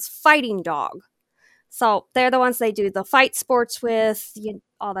Japan's fighting dog. So they're the ones they do the fight sports with,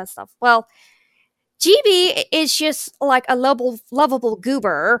 all that stuff. Well, GB is just like a lovable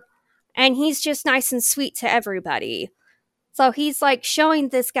goober, and he's just nice and sweet to everybody. So he's like showing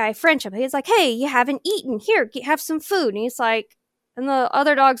this guy friendship. He's like, hey, you haven't eaten. Here, have some food. And he's like, and the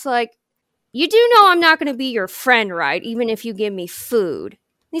other dog's like, you do know I'm not going to be your friend, right? Even if you give me food.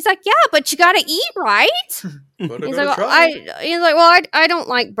 And he's like, yeah, but you got to eat, right? He's like, I don't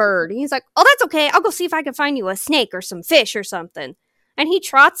like bird. And he's like, oh, that's okay. I'll go see if I can find you a snake or some fish or something. And he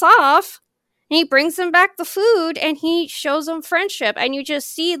trots off, and he brings him back the food, and he shows him friendship. And you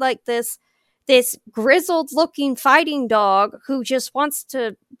just see like this grizzled looking fighting dog who just wants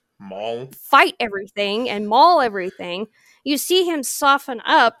to fight everything and maul everything. You see him soften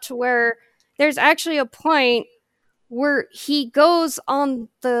up to where there's actually a point where he goes on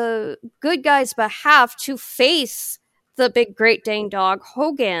the good guy's behalf to face the big Great Dane dog,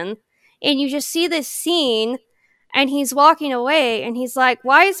 Hogan. And you just see this scene, and he's walking away, and he's like,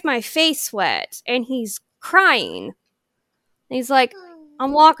 why is my face wet? And he's crying. And he's like,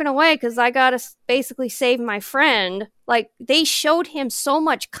 I'm walking away because I gotta basically save my friend. Like, they showed him so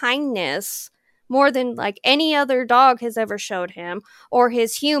much kindness, more than like any other dog has ever showed him, or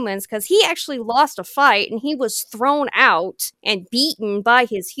his humans, because he actually lost a fight, and he was thrown out and beaten by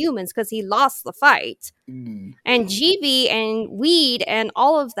his humans because he lost the fight. And GB and Weed and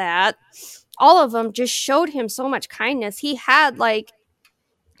all of that, all of them just showed him so much kindness. He had like,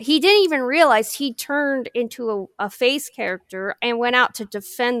 he didn't even realize he turned into a face character and went out to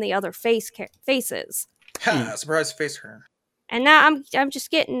defend the other faces. Surprise face her. And now I'm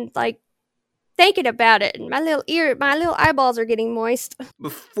just getting like thinking about it, and my little eyeballs are getting moist.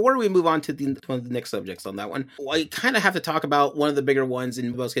 Before we move on to one of the next subjects on that one, I kind of have to talk about one of the bigger ones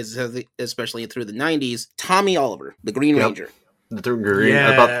in most cases, especially through the 90s, Tommy Oliver, the Green Ranger. The Green.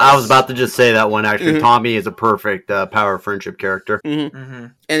 Yes. I was about to just say that one, actually. Mm-hmm. Tommy is a perfect power friendship character. Mm-hmm. Mm-hmm.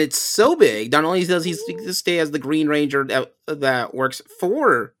 And it's so big, not only does he stay as the Green Ranger that works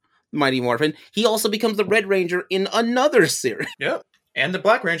for Mighty Morphin, he also becomes the Red Ranger in another series. Yep. And the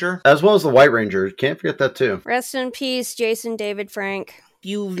Black Ranger. As well as the White Ranger. Can't forget that, too. Rest in peace, Jason David Frank.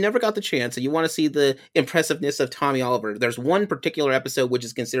 You've never got the chance and you want to see the impressiveness of Tommy Oliver, there's one particular episode which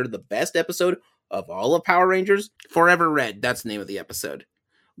is considered the best episode of all of Power Rangers. Forever Red, that's the name of the episode.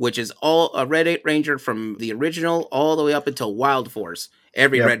 Which is all a Red Ranger from the original all the way up until Wild Force.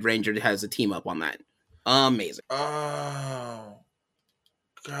 Every Red Ranger has a team up on that. Amazing. Oh.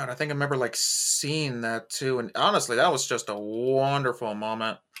 God, I think I remember like seeing that too, and honestly, that was just a wonderful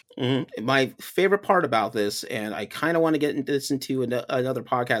moment. Mm-hmm. My favorite part about this, and I kind of want to get this into another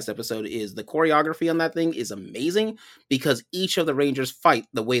podcast episode, is the choreography on that thing is amazing because each of the Rangers fight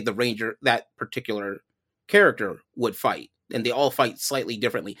the way the Ranger, that particular character, would fight, and they all fight slightly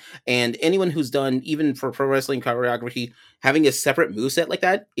differently. And anyone who's done, even for pro wrestling choreography, having a separate moveset like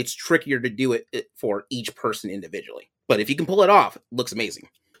that, it's trickier to do it for each person individually. But if you can pull it off, it looks amazing.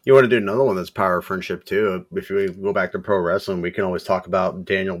 You want to do another one that's power friendship too. If we go back to pro wrestling, we can always talk about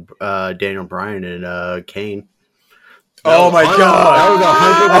Daniel Bryan and Kane. Oh my god!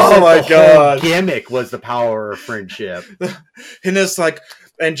 That was 100%. Oh my god! Gimmick was the power of friendship, and it's like,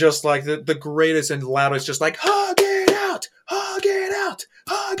 and just like the greatest and loudest, just like hug it out, hug it out,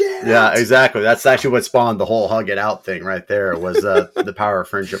 hug it out. Yeah, exactly. That's actually what spawned the whole hug it out thing right there. Was the power of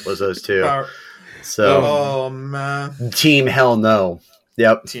friendship was those two. So, oh man, Team Hell No.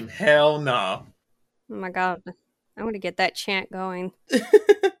 Yep. Team Hell No. Oh my god, I want to get that chant going.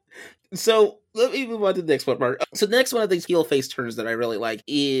 So let me move on to the next one, Mark. So the next one of these heel face turns that I really like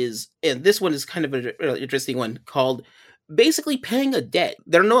is, and this one is kind of a really interesting one, called basically paying a debt.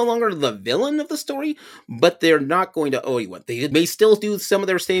 They're no longer the villain of the story, but they're not going to owe you one. They may still do some of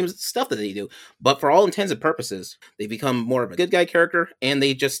their same stuff that they do, but for all intents and purposes, they become more of a good guy character, and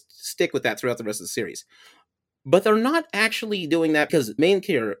they just stick with that throughout the rest of the series. But they're not actually doing that because main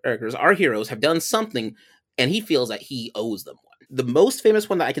characters, our heroes, have done something, and he feels that he owes them one. The most famous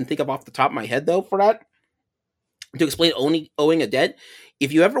one that I can think of off the top of my head, though, for that, to explain owing a debt,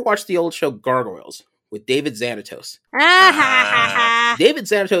 if you ever watched the old show Gargoyles with David Xanatos. David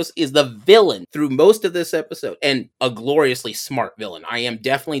Xanatos is the villain through most of this episode, and a gloriously smart villain. I am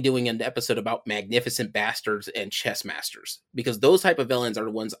definitely doing an episode about magnificent bastards and chess masters, because those type of villains are the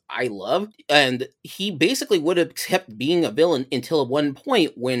ones I love, and he basically would have kept being a villain until one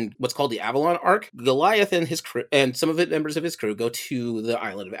point when what's called the Avalon arc, Goliath and his crew, and some of the members of his crew, go to the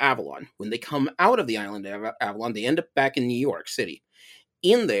island of Avalon. When they come out of the island of Avalon, they end up back in New York City.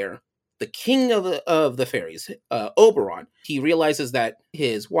 In there, the king of the fairies, Oberon, he realizes that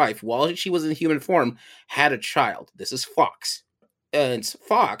his wife, while she was in human form, had a child. This is Fox. And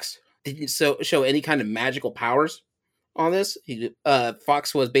Fox didn't show any kind of magical powers on this.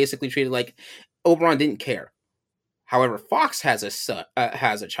 Fox was basically treated like Oberon didn't care. However, Fox has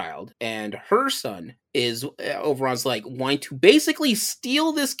a child, and her son is Oberon's like wanting to basically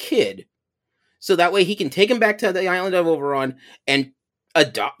steal this kid, so that way he can take him back to the island of Oberon and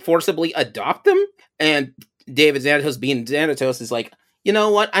forcibly adopt them. And David Xanatos, being Xanatos, is like, you know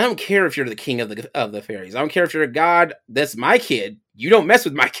what? I don't care if you're the king of the fairies. I don't care if you're a god. That's my kid. You don't mess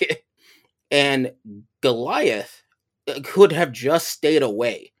with my kid. And Goliath could have just stayed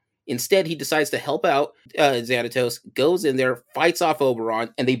away. Instead, he decides to help out Xanatos, goes in there, fights off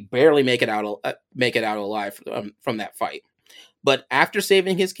Oberon, and they barely make it out alive from that fight. But after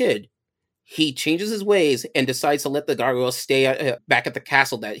saving his kid, he changes his ways and decides to let the gargoyles stay back at the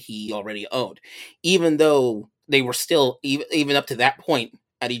castle that he already owned, even though they were still, even up to that point,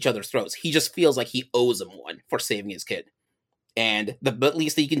 at each other's throats. He just feels like he owes them one for saving his kid. And the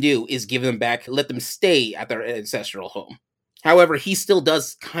least that he can do is give them back, let them stay at their ancestral home. However, he still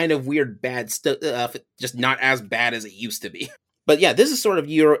does kind of weird bad stuff, just not as bad as it used to be. But yeah, this is sort of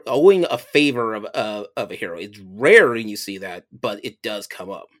you're owing a favor of a hero. It's rare when you see that, but it does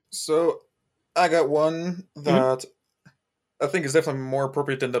come up. So, I got one that I think is definitely more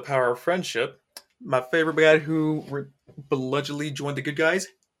appropriate than the power of friendship. My favorite bad who begrudgingly joined the good guys,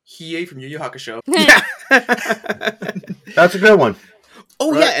 Hiei from Yu Yu Hakusho. Yeah. That's a good one.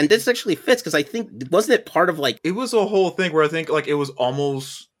 Oh, Right. yeah, and this actually fits, because I think, wasn't it part of, like... It was a whole thing where I think, like, it was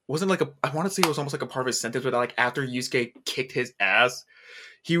almost... Wasn't like I want to say it was almost like a part of his sentence, but like, after Yusuke kicked his ass,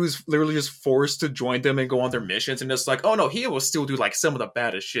 he was literally just forced to join them and go on their missions, and it's like, oh no, he will still do, like, some of the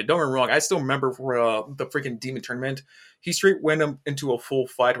baddest shit. Don't get me wrong, I still remember for the freaking demon tournament, he straight went him into a full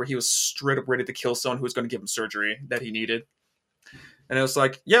fight where he was straight up ready to kill someone who was going to give him surgery that he needed. And it was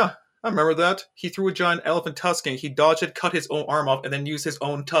like, yeah, I remember that. He threw a giant elephant tusk and he dodged it, cut his own arm off, and then used his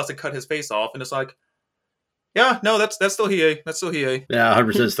own tusk to cut his face off. And it's like, yeah, no, that's still Hiei. That's still Hiei. Yeah,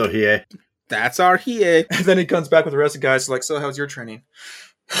 100% still Hiei. That's our Hiei. And then he comes back with the rest of the guys, like, so how's your training?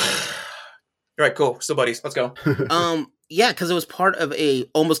 Alright, cool. Still buddies. Let's go. Yeah, because it was part of a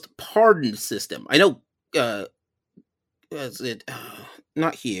almost pardon system. I know, is it,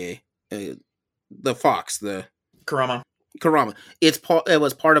 not Hiei, the fox, the... Kurama. It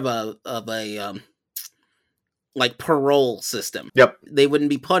was part of a like parole system. Yep. They wouldn't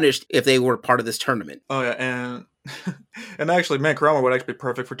be punished if they were part of this tournament. Oh yeah, and actually, man, Kurama would actually be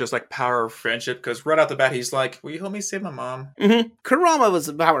perfect for just like power of friendship, because right out the bat, he's like, "Will you help me save my mom?" Mm-hmm. Kurama was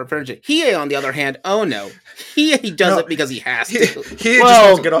the power of friendship. Hiei, on the other hand, oh no, he does it because he has to. He just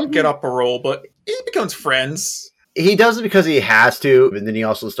wants to get off parole, but he becomes friends. He does it because he has to, and then he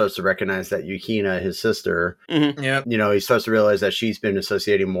also starts to recognize that Yukina, his sister, Mm-hmm. Yeah, you know, he starts to realize that she's been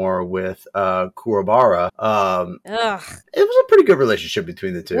associating more with Kuwabara. Ugh. It was a pretty good relationship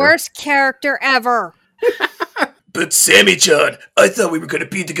between the two. Worst character ever. but Sammy-chan, I thought we were gonna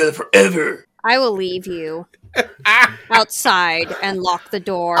be together forever. I will leave you outside and lock the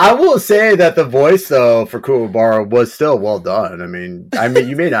door. I will say that the voice, though, for Kuwabara was still well done. I mean,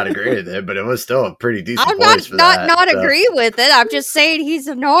 you may not agree with it, but it was still a pretty decent I'm voice for not that. agree with it. I'm just saying he's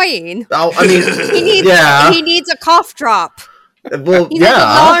annoying. Oh, I mean, He needs a cough drop. well, He needs a yeah.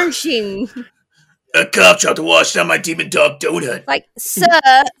 launching. A cough drop to wash down my demon dog donut. Like, sir,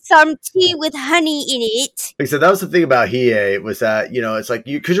 some tea with honey in it. Like I said, that was the thing about Hiei, was that, you know, it's like,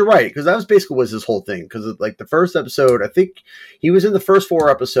 because you're right, because that was basically was his whole thing. Because, like, the first episode, I think he was in the first 4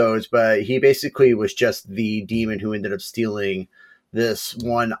 episodes, but he basically was just the demon who ended up stealing this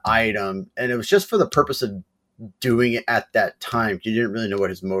one item. And it was just for the purpose of doing it at that time. You didn't really know what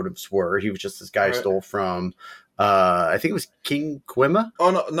his motives were. He was just this guy who stole from, I think it was King Koima.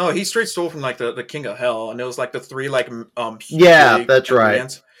 Oh no, he straight stole from like the King of Hell, and it was like the 3 like Yeah, big that's right.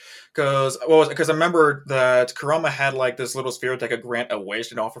 ingredients. Because I remember that Kurama had like this little spirit that could grant a wish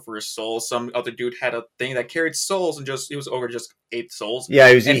and offer for his soul. Some other dude had a thing that carried souls, and he was over just 8 souls. Yeah,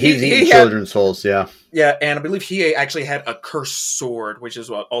 he was And eating had- children's souls, yeah. Yeah, and I believe he actually had a cursed sword, which is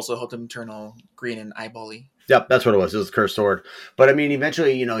what also helped him turn all green and eyebally. Yep, that's what it was. It was a cursed sword. But I mean,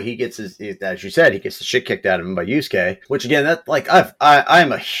 eventually, you know, he gets as you said, he gets the shit kicked out of him by Yusuke. Which again, that like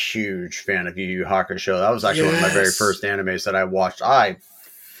I'm a huge fan of Yu Yu Hakusho. That was actually one of my very first animes that I watched. I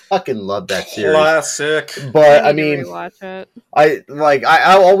fucking love that series. Classic. But I need to mean, rewatch it.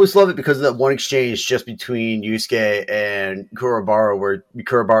 I always love it because of that one exchange just between Yusuke and Kuwabara, where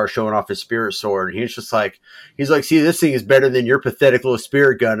Kuwabara showing off his spirit sword, and he's just like, see, this thing is better than your pathetic little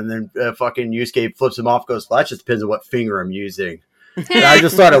spirit gun, and then fucking Yusuke flips him off, goes, well, that just depends on what finger I'm using. And I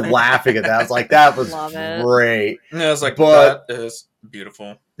just started laughing at that. I was like, that was Love it. great. Yeah, I was like, But- that is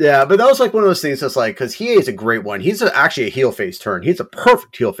beautiful. Yeah, but that was like one of those things that's like, because Hiei is a great one. He's actually a heel face turn. He's a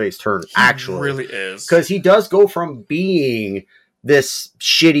perfect heel face turn, actually. He really is. Because he does go from being this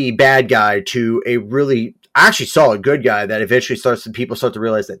shitty bad guy to a really actually solid good guy that eventually people start to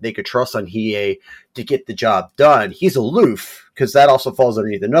realize that they could trust on Hiei to get the job done. He's aloof, because that also falls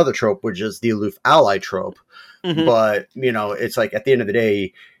underneath another trope, which is the aloof ally trope. Mm-hmm. But, it's like at the end of the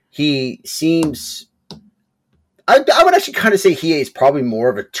day, he seems... I would actually kind of say Hiei is probably more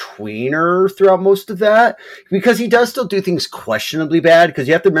of a tweener throughout most of that, because he does still do things questionably bad, because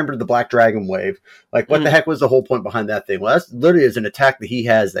you have to remember the Black Dragon Wave. Like, what the heck was the whole point behind that thing? Well, that's literally is an attack that he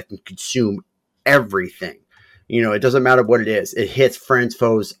has that can consume everything. It doesn't matter what it is. It hits friends,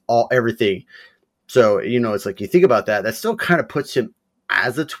 foes, everything. So, it's like you think about that, that still kind of puts him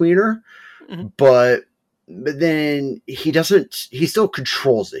as a tweener, but then he still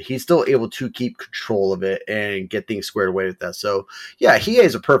controls it. He's still able to keep control of it and get things squared away with that. So yeah, he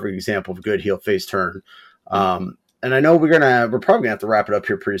is a perfect example of a good heel face turn. And I know we're probably gonna have to wrap it up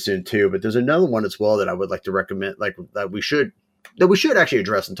here pretty soon too, but there's another one as well that I would like to recommend, like that we should actually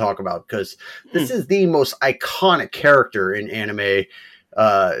address and talk about, because this is the most iconic character in anime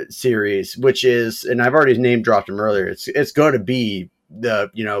series, which is, and I've already name dropped him earlier, it's going to be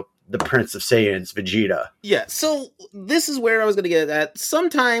the Prince of Saiyans, Vegeta. Yeah, so this is where I was going to get at.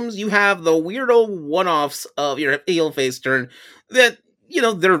 Sometimes you have the weirdo one-offs of your heel face turn that,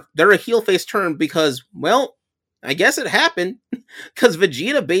 they're a heel face turn because, well, I guess it happened. Because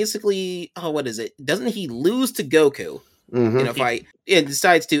Vegeta basically, what is it? Doesn't he lose to Goku in a fight? And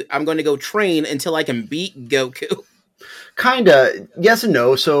decides I'm going to go train until I can beat Goku. Kinda, yes and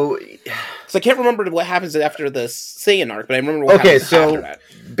no. So I can't remember what happens after the Saiyan arc, but I remember what happens after that.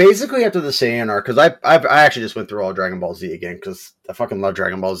 Basically after the Saiyan arc, because I actually just went through all Dragon Ball Z again, because I fucking love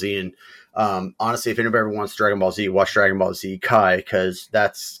Dragon Ball Z, and honestly, if anybody ever wants Dragon Ball Z, watch Dragon Ball Z Kai, because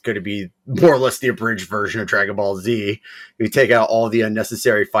that's going to be more or less the abridged version of Dragon Ball Z. You take out all the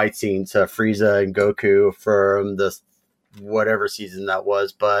unnecessary fight scenes, Frieza and Goku from the whatever season that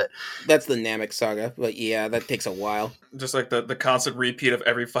was, but that's the Namek saga. But yeah, that takes a while. Just like the constant repeat of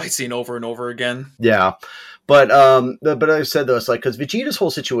every fight scene over and over again. Yeah, but I said though, it's like, because Vegeta's whole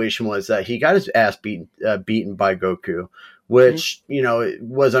situation was that he got his ass beaten by Goku, which it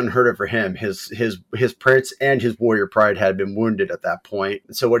was unheard of for him. His prince and his warrior pride had been wounded at that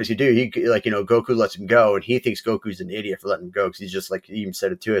point. So what does he do? He Goku lets him go, and he thinks Goku's an idiot for letting him go, because he's just like, he even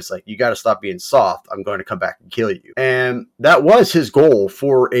said it too. It's like, you got to stop being soft. I'm going to come back and kill you. And that was his goal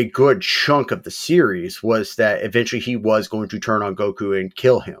for a good chunk of the series, was that eventually he was going to turn on Goku and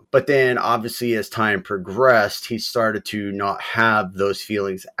kill him. But then obviously as time progressed, he started to not have those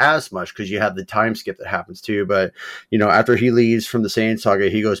feelings as much, because you have the time skip that happens too. But after he leaves from the Saiyan saga,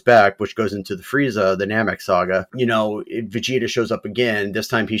 he goes back, which goes into the Frieza, the Namek saga. Vegeta shows up again. This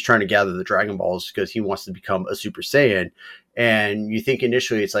time he's trying to gather the Dragon Balls because he wants to become a Super Saiyan. And you think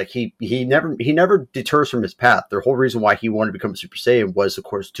initially it's like he never deters from his path. The whole reason why he wanted to become a Super Saiyan was, of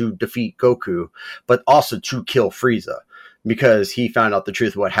course, to defeat Goku, but also to kill Frieza, because he found out the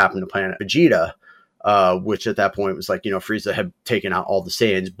truth of what happened to Planet Vegeta. Which at that point was like, Frieza had taken out all the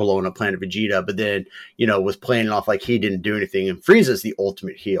Saiyans, blown up Planet Vegeta, but then, was playing it off like he didn't do anything. And Frieza's the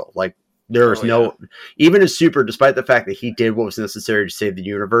ultimate heel. Like, there is even as Super, despite the fact that he did what was necessary to save the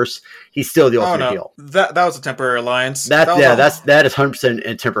universe, he's still the ultimate heel. That was a temporary alliance. That is 100%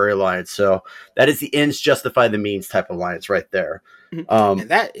 a temporary alliance. So that is the ends justify the means type of alliance right there. And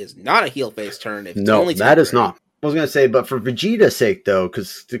that is not a heel face turn. That is not. I was going to say, but for Vegeta's sake, though,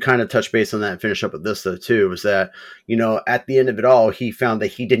 because to kind of touch base on that and finish up with this, though, too, was that, at the end of it all, he found that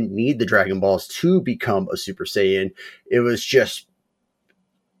he didn't need the Dragon Balls to become a Super Saiyan. It was just,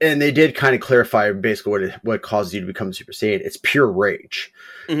 and they did kind of clarify basically what causes you to become a Super Saiyan. It's pure rage.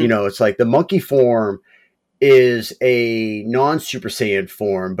 It's like the monkey form is a non-Super Saiyan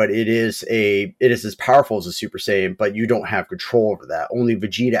form, but it is as powerful as a Super Saiyan, but you don't have control over that. Only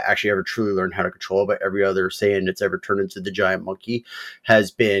Vegeta actually ever truly learned how to control it, but every other Saiyan that's ever turned into the giant monkey has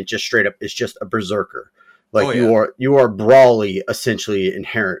been just straight up, it's just a berserker. Like, you are Brawly essentially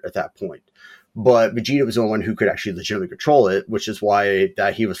inherent at that point. But Vegeta was the only one who could actually legitimately control it, which is why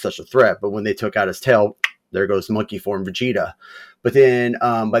that he was such a threat. But when they took out his tail, there goes monkey form Vegeta. But then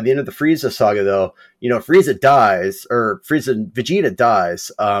by the end of the Frieza saga, though, Vegeta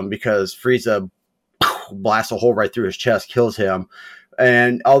dies because Frieza blasts a hole right through his chest, kills him.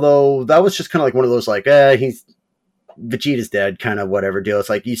 And although that was just kind of like one of those, like, Vegeta's dead kind of whatever deal. It's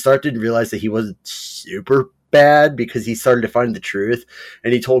like you start to realize that he wasn't super bad, because he started to find the truth,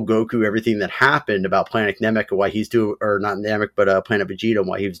 and he told Goku everything that happened about Planet Namek and why he's doing, or not Namek, but Planet Vegeta, and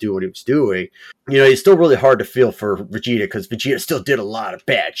why he was doing what he was doing. It's still really hard to feel for Vegeta, because Vegeta still did a lot of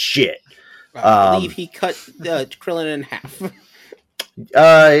bad shit. I believe he cut Krillin in half.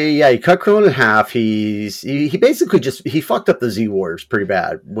 Yeah, he cut Krillin in half. He basically he fucked up the Z Warriors pretty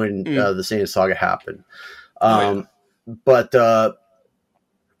bad when the Saiyan Saga happened. But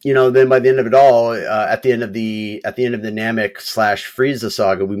then by the end of it all, at the end of the Namek / Frieza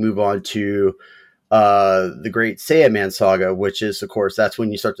saga, we move on to the Great Saiyaman saga, which is, of course, that's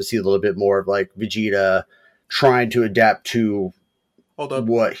when you start to see a little bit more of like Vegeta trying to adapt to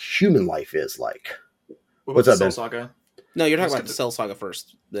what human life is like. What's up, Ben? Saga? No, you're talking about the Cell Saga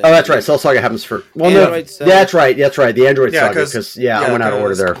first. That's right. Cell Saga happens first. Well, that's right. The Android Saga. Because I went out of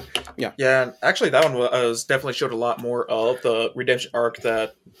order there. Yeah. Actually, that one was definitely showed a lot more of the redemption arc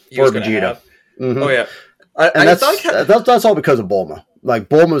that he was going to have. Mm-hmm. Oh yeah, that's all because of Bulma. Like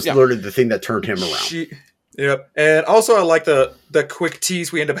Bulma's literally the thing that turned him around. Yep, and also I like the quick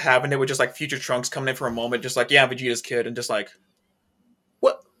tease we end up having it with just like future Trunks coming in for a moment, just like Vegeta's kid, and just like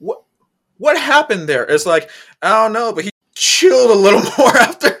what happened there? It's like I don't know, but he chilled a little more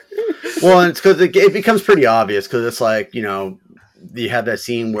after. Well, it's because it becomes pretty obvious because it's like you have that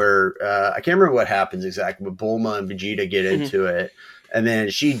scene where I can't remember what happens exactly, but Bulma and Vegeta get into it, and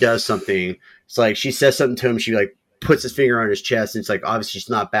then she does something. It's like she says something to him. She like puts his finger on his chest, and it's like obviously she's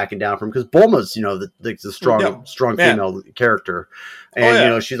not backing down from him because Bulma's the strong female character,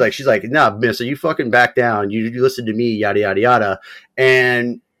 and she's like, nah, miss, you fucking back down. You listen to me, yada yada yada,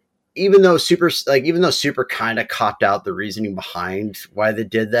 and. Even though Super kind of copped out the reasoning behind why they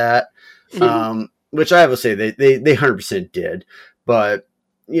did that, which I will say they 100% did, but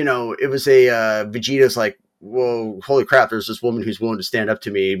it was Vegeta's like, whoa, holy crap! There's this woman who's willing to stand up to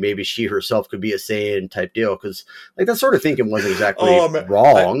me. Maybe she herself could be a Saiyan type deal because like that sort of thinking wasn't exactly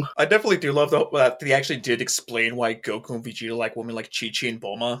wrong. I definitely do love that they actually did explain why Goku and Vegeta like women like Chi-Chi and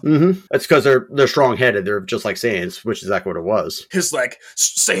Bulma. Mm-hmm. It's because they're strong headed. They're just like Saiyans, which is exactly what it was. It's like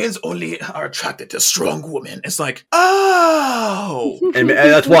Saiyans only are attracted to strong women. It's like and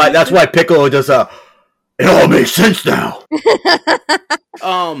that's why Piccolo does it all makes sense now.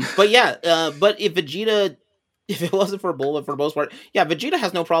 But if it wasn't for Bulma, for the most part, Vegeta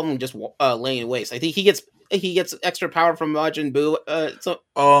has no problem just laying waste. I think he gets extra power from Majin Buu.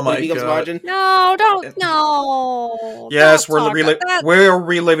 Oh my god! Majin. No. Yes, we're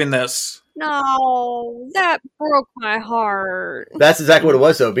reliving this. No, that broke my heart. That's exactly what it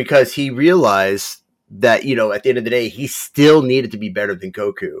was, though, because he realized that at the end of the day, he still needed to be better than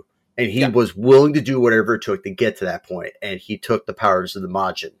Goku. And he was willing to do whatever it took to get to that point, and he took the powers of the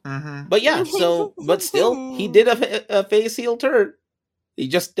Majin. Mm-hmm. But still, he did a face heel turn. He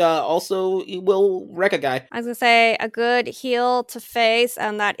just he will wreck a guy. I was gonna say a good heel to face,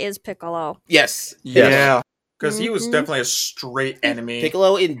 and that is Piccolo. Yes. Yeah, because he was definitely a straight enemy.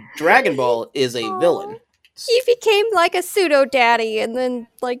 Piccolo in Dragon Ball is a villain. He became like a pseudo daddy, and then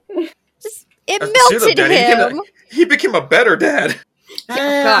just melted him. He became a better dad.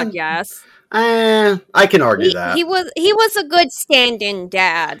 God, yes. I can argue that he was a good stand-in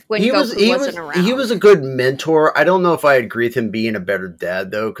dad when Goku wasn't around. He was a good mentor. I don't know if I agree with him being a better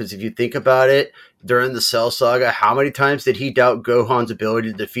dad though, because if you think about it, during the Cell Saga, how many times did he doubt Gohan's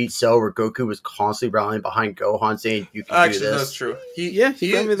ability to defeat Cell, where Goku was constantly rallying behind Gohan, saying, "You can do this." That's true.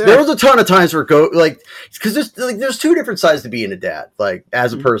 There was a ton of times where because there's two different sides to being a dad. Like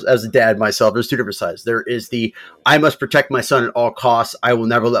as a person, as a dad myself, there's two different sides. There is the I must protect my son at all costs. I will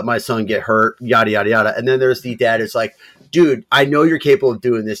never let my son get hurt. Yada yada yada. And then there's the dad is like, dude, I know you're capable of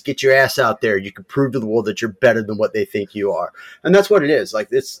doing this. Get your ass out there. You can prove to the world that you're better than what they think you are. And that's what it is. Like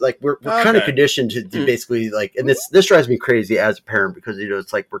it's like we're kind of conditioned to basically like, and this drives me crazy as a parent because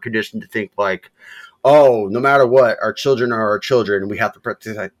it's like we're conditioned to think like, oh, no matter what, our children are our children, and we have to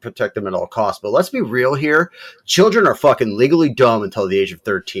protect them at all costs. But let's be real here: children are fucking legally dumb until the age of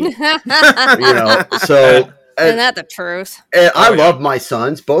 13. So. Isn't that the truth? And I love my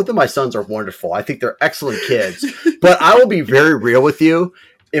sons. Both of my sons are wonderful. I think they're excellent kids. But I will be very real with you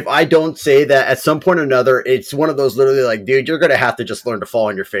if I don't say that at some point or another, it's one of those literally like, dude, you're going to have to just learn to fall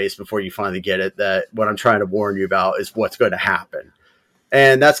on your face before you finally get it, that what I'm trying to warn you about is what's going to happen.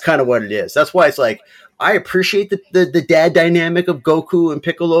 And that's kind of what it is. That's why it's like, I appreciate the dad dynamic of Goku and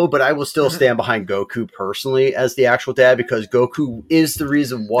Piccolo, but I will still stand behind Goku personally as the actual dad because Goku is the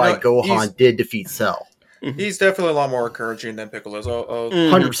reason why Gohan did defeat Cell. He's definitely a lot more encouraging than Piccolo. I'll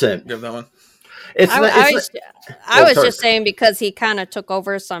 100%. give that one. I was just saying because he kind of took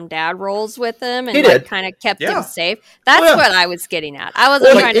over some dad roles with him and kind of kept him safe. That's what I was getting at. I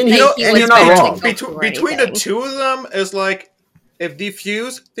wasn't trying to think he was not wrong. Between the two of them is like, if they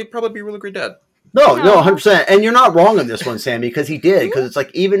fuse, they'd probably be really great dad. No, 100%. And you're not wrong on this one, Sammy, because he did. Because it's like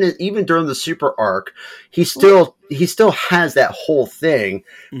even during the Super arc, he still he still has that whole thing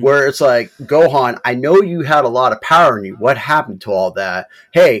where it's like, Gohan, I know you had a lot of power in you. What happened to all that?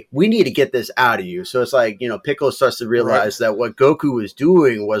 Hey, we need to get this out of you. So it's like, Piccolo starts to realize that what Goku was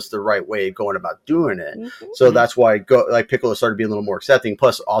doing was the right way of going about doing it. So that's why Piccolo started being a little more accepting.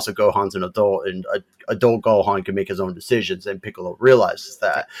 Plus, also Gohan's an adult, and adult Gohan can make his own decisions, and Piccolo realizes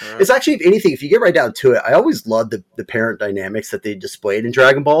that. It's actually, if anything, if you get right down to it, I always loved the parent dynamics that they displayed in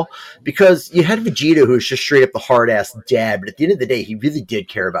Dragon Ball, because you had Vegeta, who was just straight up the hard ass dad, but at the end of the day, he really did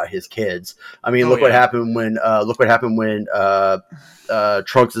care about his kids. I mean, look what happened when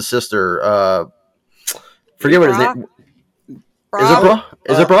Trunks' sister, forget what his name. Bra? Is it Bra?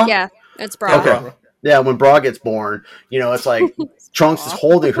 Is it Bra? Yeah, it's Bra. Okay. Yeah, when Bra gets born, it's like Trunks is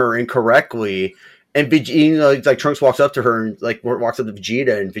holding her incorrectly, and Vegeta, like Trunks walks up to her and walks up to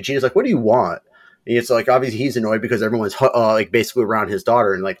Vegeta, and Vegeta's like, "What do you want?" And it's like, obviously he's annoyed because everyone's basically around his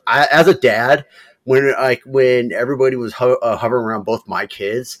daughter, and as a dad, when everybody was hovering around both my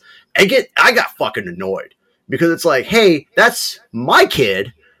kids, I got fucking annoyed, because it's like, hey, that's my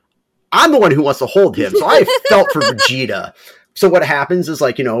kid. I'm the one who wants to hold him, so I felt for Vegeta. So what happens is,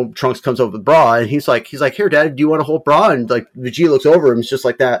 Trunks comes over with Bra, and he's like, "Here, Dad, do you want to hold Bra?" And Vegeta looks over him, it's just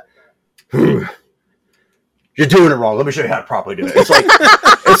like that. You're doing it wrong. Let me show you how to properly do it. It's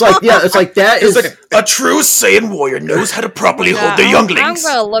like that is like a true Saiyan warrior knows how to properly hold their younglings. I'm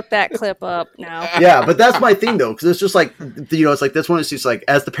gonna look that clip up now. Yeah, but that's my thing though, because it's just it's like this one is just like,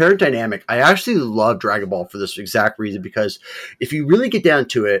 as the parent dynamic, I actually love Dragon Ball for this exact reason, because if you really get down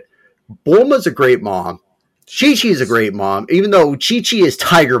to it, Bulma's a great mom. Chi-Chi is a great mom, even though Chi-Chi is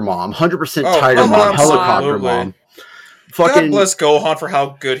Tiger Mom, 100% Tiger Mom, helicopter mom. God bless Gohan for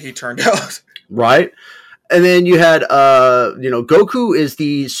how good he turned out. Right? And then you had, Goku is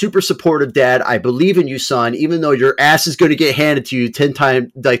the super supportive dad. I believe in you, son. Even though your ass is going to get handed to you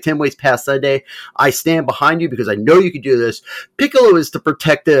 10 ways past Sunday, I stand behind you because I know you can do this. Piccolo is the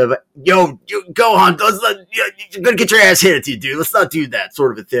protective, Gohan, you're going to get your ass handed to you, dude. Let's not do that,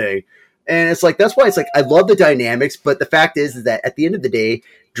 sort of a thing. And it's like, that's why it's like, I love the dynamics, but the fact is that at the end of the day,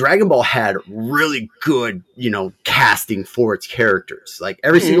 Dragon Ball had really good, casting for its characters. Like,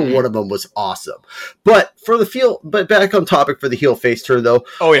 every single one of them was awesome. But but back on topic for the heel face turn though,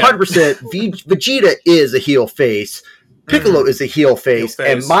 100% Vegeta is a heel face. Piccolo is a heel face,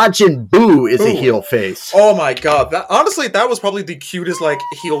 and Majin Buu is a heel face. Oh my god. Honestly, that was probably the cutest,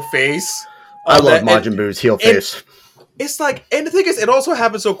 heel face. I love Majin Buu's heel face. It's like, and the thing is, it also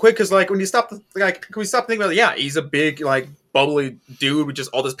happens so quick, because when you stop, thinking about it, he's a big, bubbly dude with just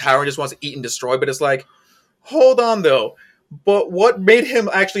all this power and just wants to eat and destroy, but it's like, hold on though. But what made him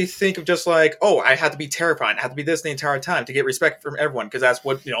actually think of just I had to be terrifying, I had to be this the entire time to get respect from everyone, because that's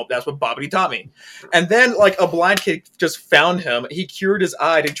what Babidi taught me. And then a blind kid just found him, he cured his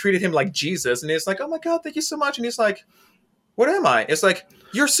eye, and treated him like Jesus, and he's like, oh my god, thank you so much. And he's like, what am I? It's like,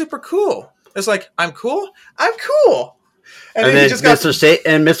 you're super cool. It's like, I'm cool? I'm cool. And then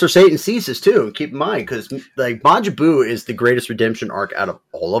Mr. Satan sees this too. And keep in mind, because Majin Buu is the greatest redemption arc out of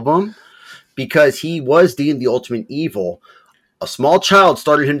all of them, because he was deemed the ultimate evil. A small child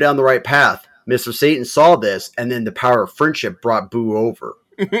started him down the right path. Mr. Satan saw this, and then the power of friendship brought Buu over.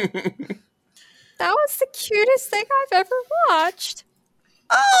 That was the cutest thing I've ever watched.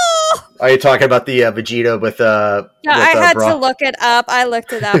 Oh! Are you talking about the Vegeta with I had to look it up. I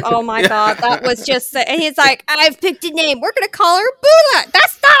looked it up. Oh my god, that was just... And he's like, I've picked a name. We're going to call her Buddha.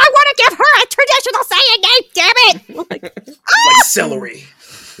 That's not... I want to give her a traditional Saiyan name, damn it! Like celery.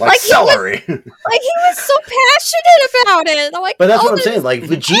 Like celery. He was so passionate about it. I'm like, but that's what I'm saying.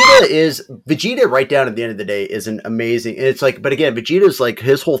 Vegeta right down at the end of the day is an amazing. It's but again, Vegeta's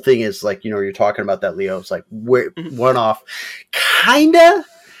his whole thing is you're talking about that, Leo. It's one off. Kinda.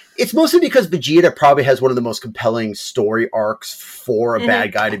 It's mostly because Vegeta probably has one of the most compelling story arcs for a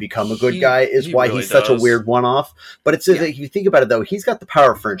bad guy to become a good guy, is why he's such a weird one-off. But it's if you think about it, though, he's got the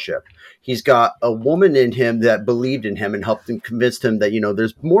power of friendship. He's got a woman in him that believed in him and helped him, convinced him that,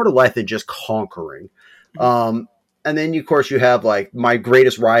 there's more to life than just conquering. And then, of course, you have, my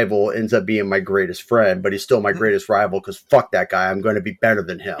greatest rival ends up being my greatest friend, but he's still my greatest rival because fuck that guy. I'm going to be better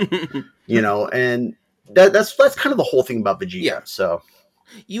than him. And that's kind of the whole thing about Vegeta. Yeah. So...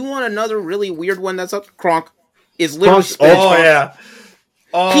 You want another really weird one that's up? Kronk is literally... Oh, yeah.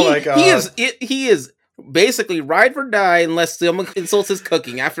 Oh, my God. He is basically ride or die unless someone insults his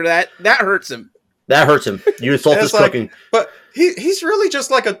cooking. After that, that hurts him. That hurts him. You insult his cooking. But he's really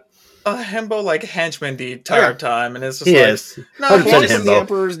just a himbo, henchman the entire time. And it's just is. No, the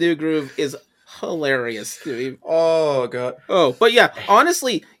Emperor's New Groove is hilarious. Oh, God. Oh, but yeah,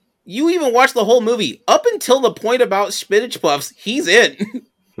 honestly... You even watch the whole movie. Up until the point about spinach puffs, he's in.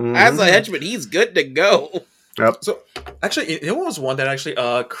 As a henchman, he's good to go. Yep. So, actually, it was one that actually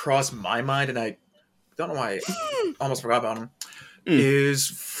crossed my mind, and I don't know why I almost forgot about him. Is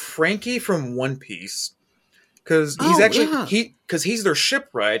Frankie from One Piece? Because he's their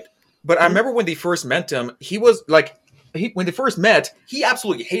shipwright. But I remember when they first met him, he was like, when they first met, he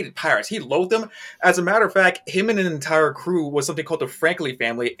absolutely hated pirates. He loathed them. As a matter of fact, him and an entire crew was something called the Franklin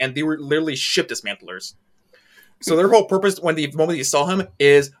family, and they were literally ship dismantlers. So their whole purpose when the moment you saw him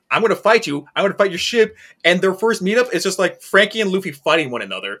is, I'm going to fight you. I'm going to fight your ship. And their first meetup is just like Frankie and Luffy fighting one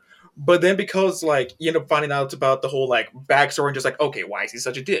another. But then because like you end up finding out about the whole like backstory and just like, okay, why is he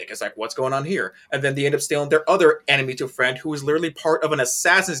such a dick? It's like, what's going on here? And then they end up stealing their other enemy to friend who was literally part of an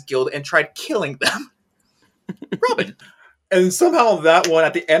assassin's guild and tried killing them. Robin. And somehow that one,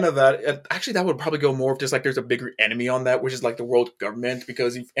 at the end of that, actually that would probably go more of just like there's a bigger enemy on that, which is like the world government,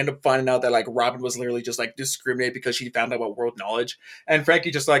 because you end up finding out that like Robin was literally just like discriminated because she found out about world knowledge. And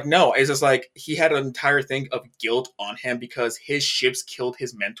Frankie just like, no, it's just like he had an entire thing of guilt on him because his ships killed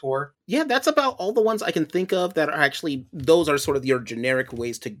his mentor. Yeah, that's about all the ones I can think of that are actually, those are sort of your generic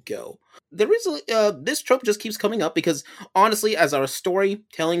ways to go. There is, this trope just keeps coming up because honestly, as our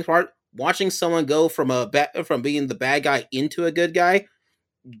storytelling part, watching someone go from being the bad guy into a good guy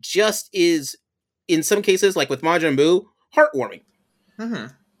just is, in some cases, like with Majin Buu, heartwarming. Mm-hmm.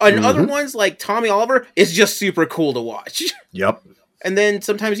 And other ones, like Tommy Oliver, is just super cool to watch. Yep. And then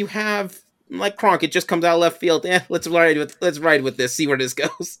sometimes you have, like Kronk, it just comes out of left field. Let's ride with this, see where this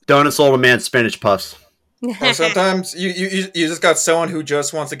goes. Donuts sold a man spinach puffs. Or sometimes you just got someone who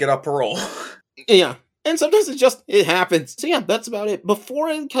just wants to get off parole. Yeah. And sometimes it happens. So yeah, that's about it. Before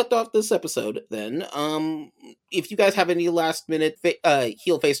I cut off this episode, then, if you guys have any last minute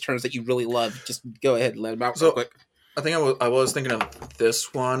heel face turns that you really love, just go ahead and let them out real quick. I think I was thinking of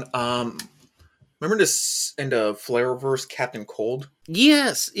this one. Remember this in the Flareverse, Captain Cold?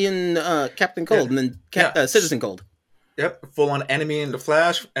 Yes, in Captain Cold, and then Citizen Cold. Yep, full on enemy in the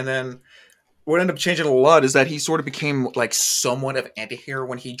Flash, and then what ended up changing a lot is that he sort of became like somewhat of anti-hero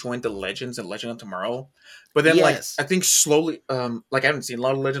when he joined the Legends and Legend of Tomorrow. But then, like, I think slowly, like I haven't seen a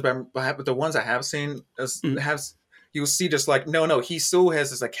lot of Legends, but the ones I have seen you'll see just like, no, he still has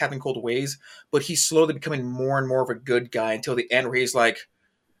this like Captain Cold ways, but he's slowly becoming more and more of a good guy until the end where he's like,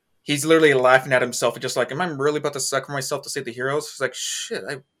 he's literally laughing at himself and just like, am I really about to sacrifice myself to save the heroes? It's like, shit,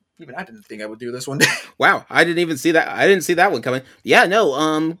 I didn't think I would do this one day. Wow, I didn't even see that. I didn't see that one coming. Yeah,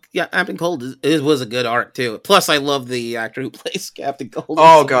 no, Captain Cold was a good arc too. Plus, I love the actor who plays Captain Cold.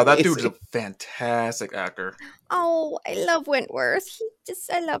 Oh god, that dude is a fantastic actor. Oh, I love Wentworth.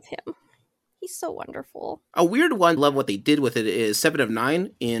 I love him. He's so wonderful. A weird one, love what they did with it, is 7 of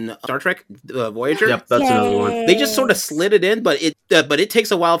 9 in Star Trek Voyager. Yep, that's another one. They just sort of slid it in, but it takes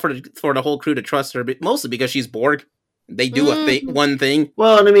a while for the whole crew to trust her, mostly because she's Borg. They do one thing.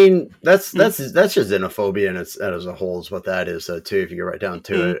 Well, and I mean, that's just xenophobia and as a whole is what that is, too, if you get right down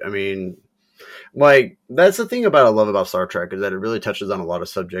to it. I mean, like, that's the thing I love about Star Trek, is that it really touches on a lot of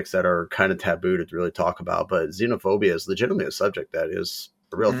subjects that are kind of taboo to really talk about, but xenophobia is legitimately a subject that is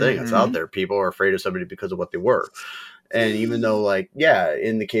a real thing. It's out there. People are afraid of somebody because of what they were. And even though, like, yeah,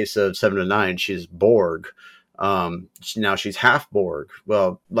 in the case of 7 of 9, she's Borg. Now she's half Borg,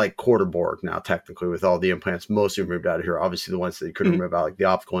 well, like quarter Borg now, technically, with all the implants mostly removed out of here. Obviously, the ones that you couldn't remove out, like the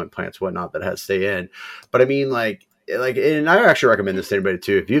optical implants, whatnot, that had to stay in. But I mean, like, and I actually recommend this to anybody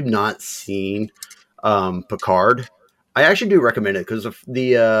too. If you've not seen Picard, I actually do recommend it because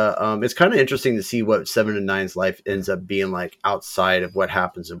it's kind of interesting to see what 7 and 9's life ends up being like outside of what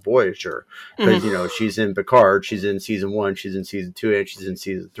happens in Voyager. Because, you know, she's in Picard, she's in season 1, she's in season 2, and she's in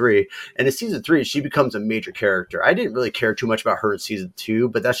season 3. And in season 3, she becomes a major character. I didn't really care too much about her in season 2,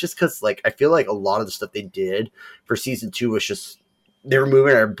 but that's just because, like, I feel like a lot of the stuff they did for season 2 was just, they were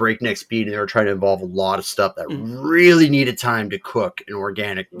moving at a breakneck speed, and they were trying to involve a lot of stuff that really needed time to cook and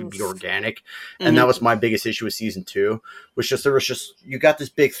be organic. And that was my biggest issue with season 2, was just, you got this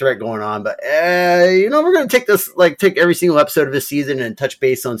big threat going on, but we're going to take every single episode of this season and touch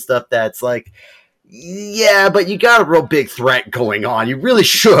base on stuff that's like, yeah, but you got a real big threat going on. You really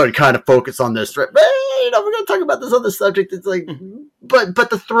should kind of focus on this threat. But, we're going to talk about this other subject. It's like, but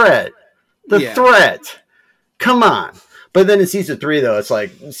the threat, threat, come on. But then in season 3, though, it's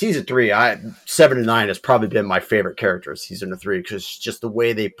like season 3, 7 and 9 has probably been my favorite character of season 3 because just the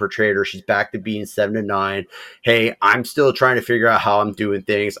way they portrayed her. She's back to being 7 and 9. Hey, I'm still trying to figure out how I'm doing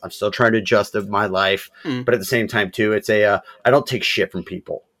things. I'm still trying to adjust to my life, but at the same time, too, it's I don't take shit from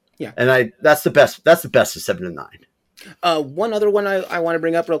people. Yeah, and that's the best. That's the best of 7 and 9. One other one I want to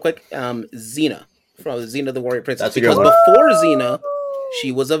bring up real quick: Xena from Xena the Warrior Princess. That's a good one. Before Xena,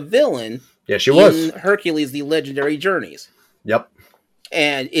 she was a villain. Yeah, she was in Hercules: The Legendary Journeys. Yep.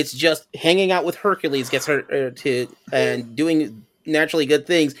 and it's just hanging out with Hercules gets her to and doing naturally good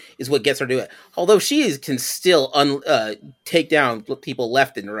things is what gets her to it. Although can still take down people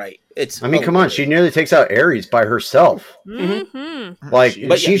left and right. Come on, she nearly takes out Ares by herself. Mm-hmm. Like,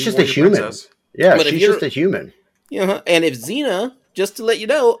 she's just a human. Yeah, but she's just a human. And if Xena, just to let you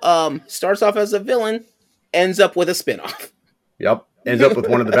know, starts off as a villain, ends up with a spinoff. Yep. Ends up with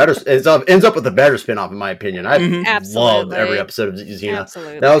one of the better. Ends up with the better spinoff, in my opinion. I loved every episode of Xena.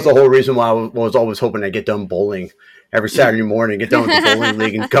 Absolutely. That was the whole reason why I was always hoping to get done bowling every Saturday morning, get done with the bowling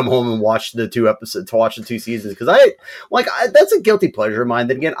league, and come home and watch the 2 episodes, to watch the 2 seasons. Because that's a guilty pleasure of mine.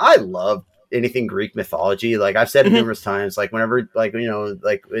 Then again, I love anything Greek mythology. Like I've said it numerous times. Like whenever, like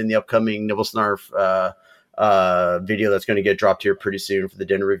in the upcoming Nibblesnarf video that's going to get dropped here pretty soon for the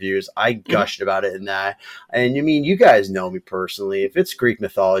dinner reviews, I gushed about it in that. And I mean, you guys know me personally. If it's Greek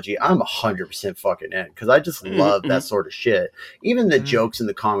mythology, I'm 100% fucking in, because I just love that sort of shit. Even the jokes in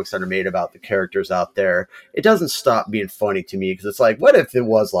the comics that are made about the characters out there, it doesn't stop being funny to me, because it's like, what if it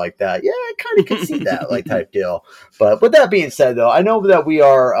was like that? Yeah, I kind of could see that, like, type deal. But with that being said, though, I know that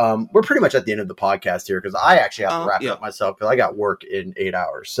we're pretty much at the end of the podcast here, because I actually have to wrap it up myself, because I got work in 8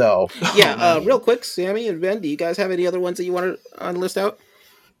 hours. So real quick, Sammy and Ben, do you guys have any other ones that you want to list out?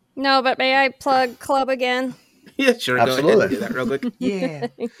 No, but may I plug Club again? Yeah, sure. Absolutely. Go ahead and do that real quick. Yeah.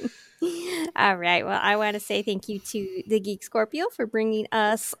 All right. Well, I want to say thank you to the Geek Scorpio for bringing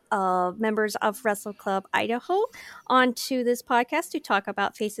us members of Wrestle Club Idaho onto this podcast to talk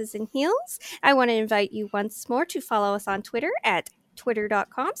about faces and heels. I want to invite you once more to follow us on Twitter at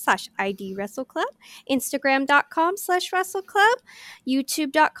twitter.com/idwrestleclub, instagram.com/wrestleclub,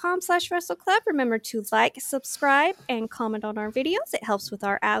 youtube.com/wrestleclub. Remember to like, subscribe, and comment on our videos. It helps with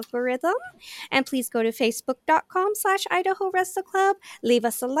our algorithm. And please go to facebook.com/Idaho Wrestle Club. Leave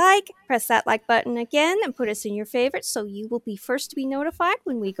us a like, press that like button again, and put us in your favorites so you will be first to be notified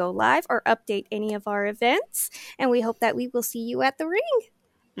when we go live or update any of our events. And we hope that we will see you at the ring.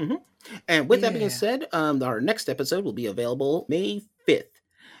 Mm-hmm. And with that being said, our next episode will be available May 5th.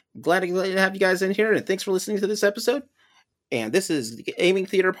 Glad to have you guys in here, and thanks for listening to this episode. And this is the Gaming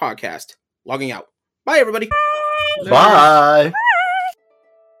Theater Podcast, logging out. Bye, everybody. Bye.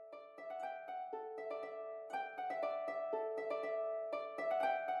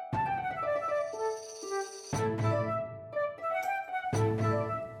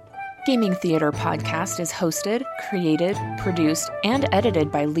 Gaming Theater Podcast is hosted, created, produced, and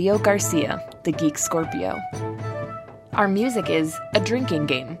edited by Leo Garcia, the Geek Scorpio. Our music is A Drinking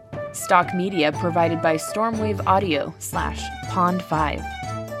Game. Stock media provided by Stormwave Audio /Pond5.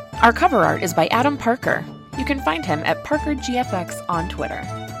 Our cover art is by Adam Parker. You can find him at ParkerGFX on Twitter.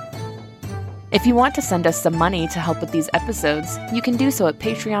 If you want to send us some money to help with these episodes, you can do so at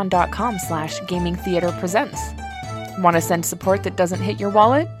patreon.com/gamingtheaterpresents. Want to send support that doesn't hit your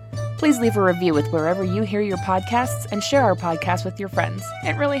wallet? Please leave a review with wherever you hear your podcasts and share our podcast with your friends.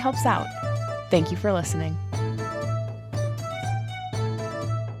 It really helps out. Thank you for listening.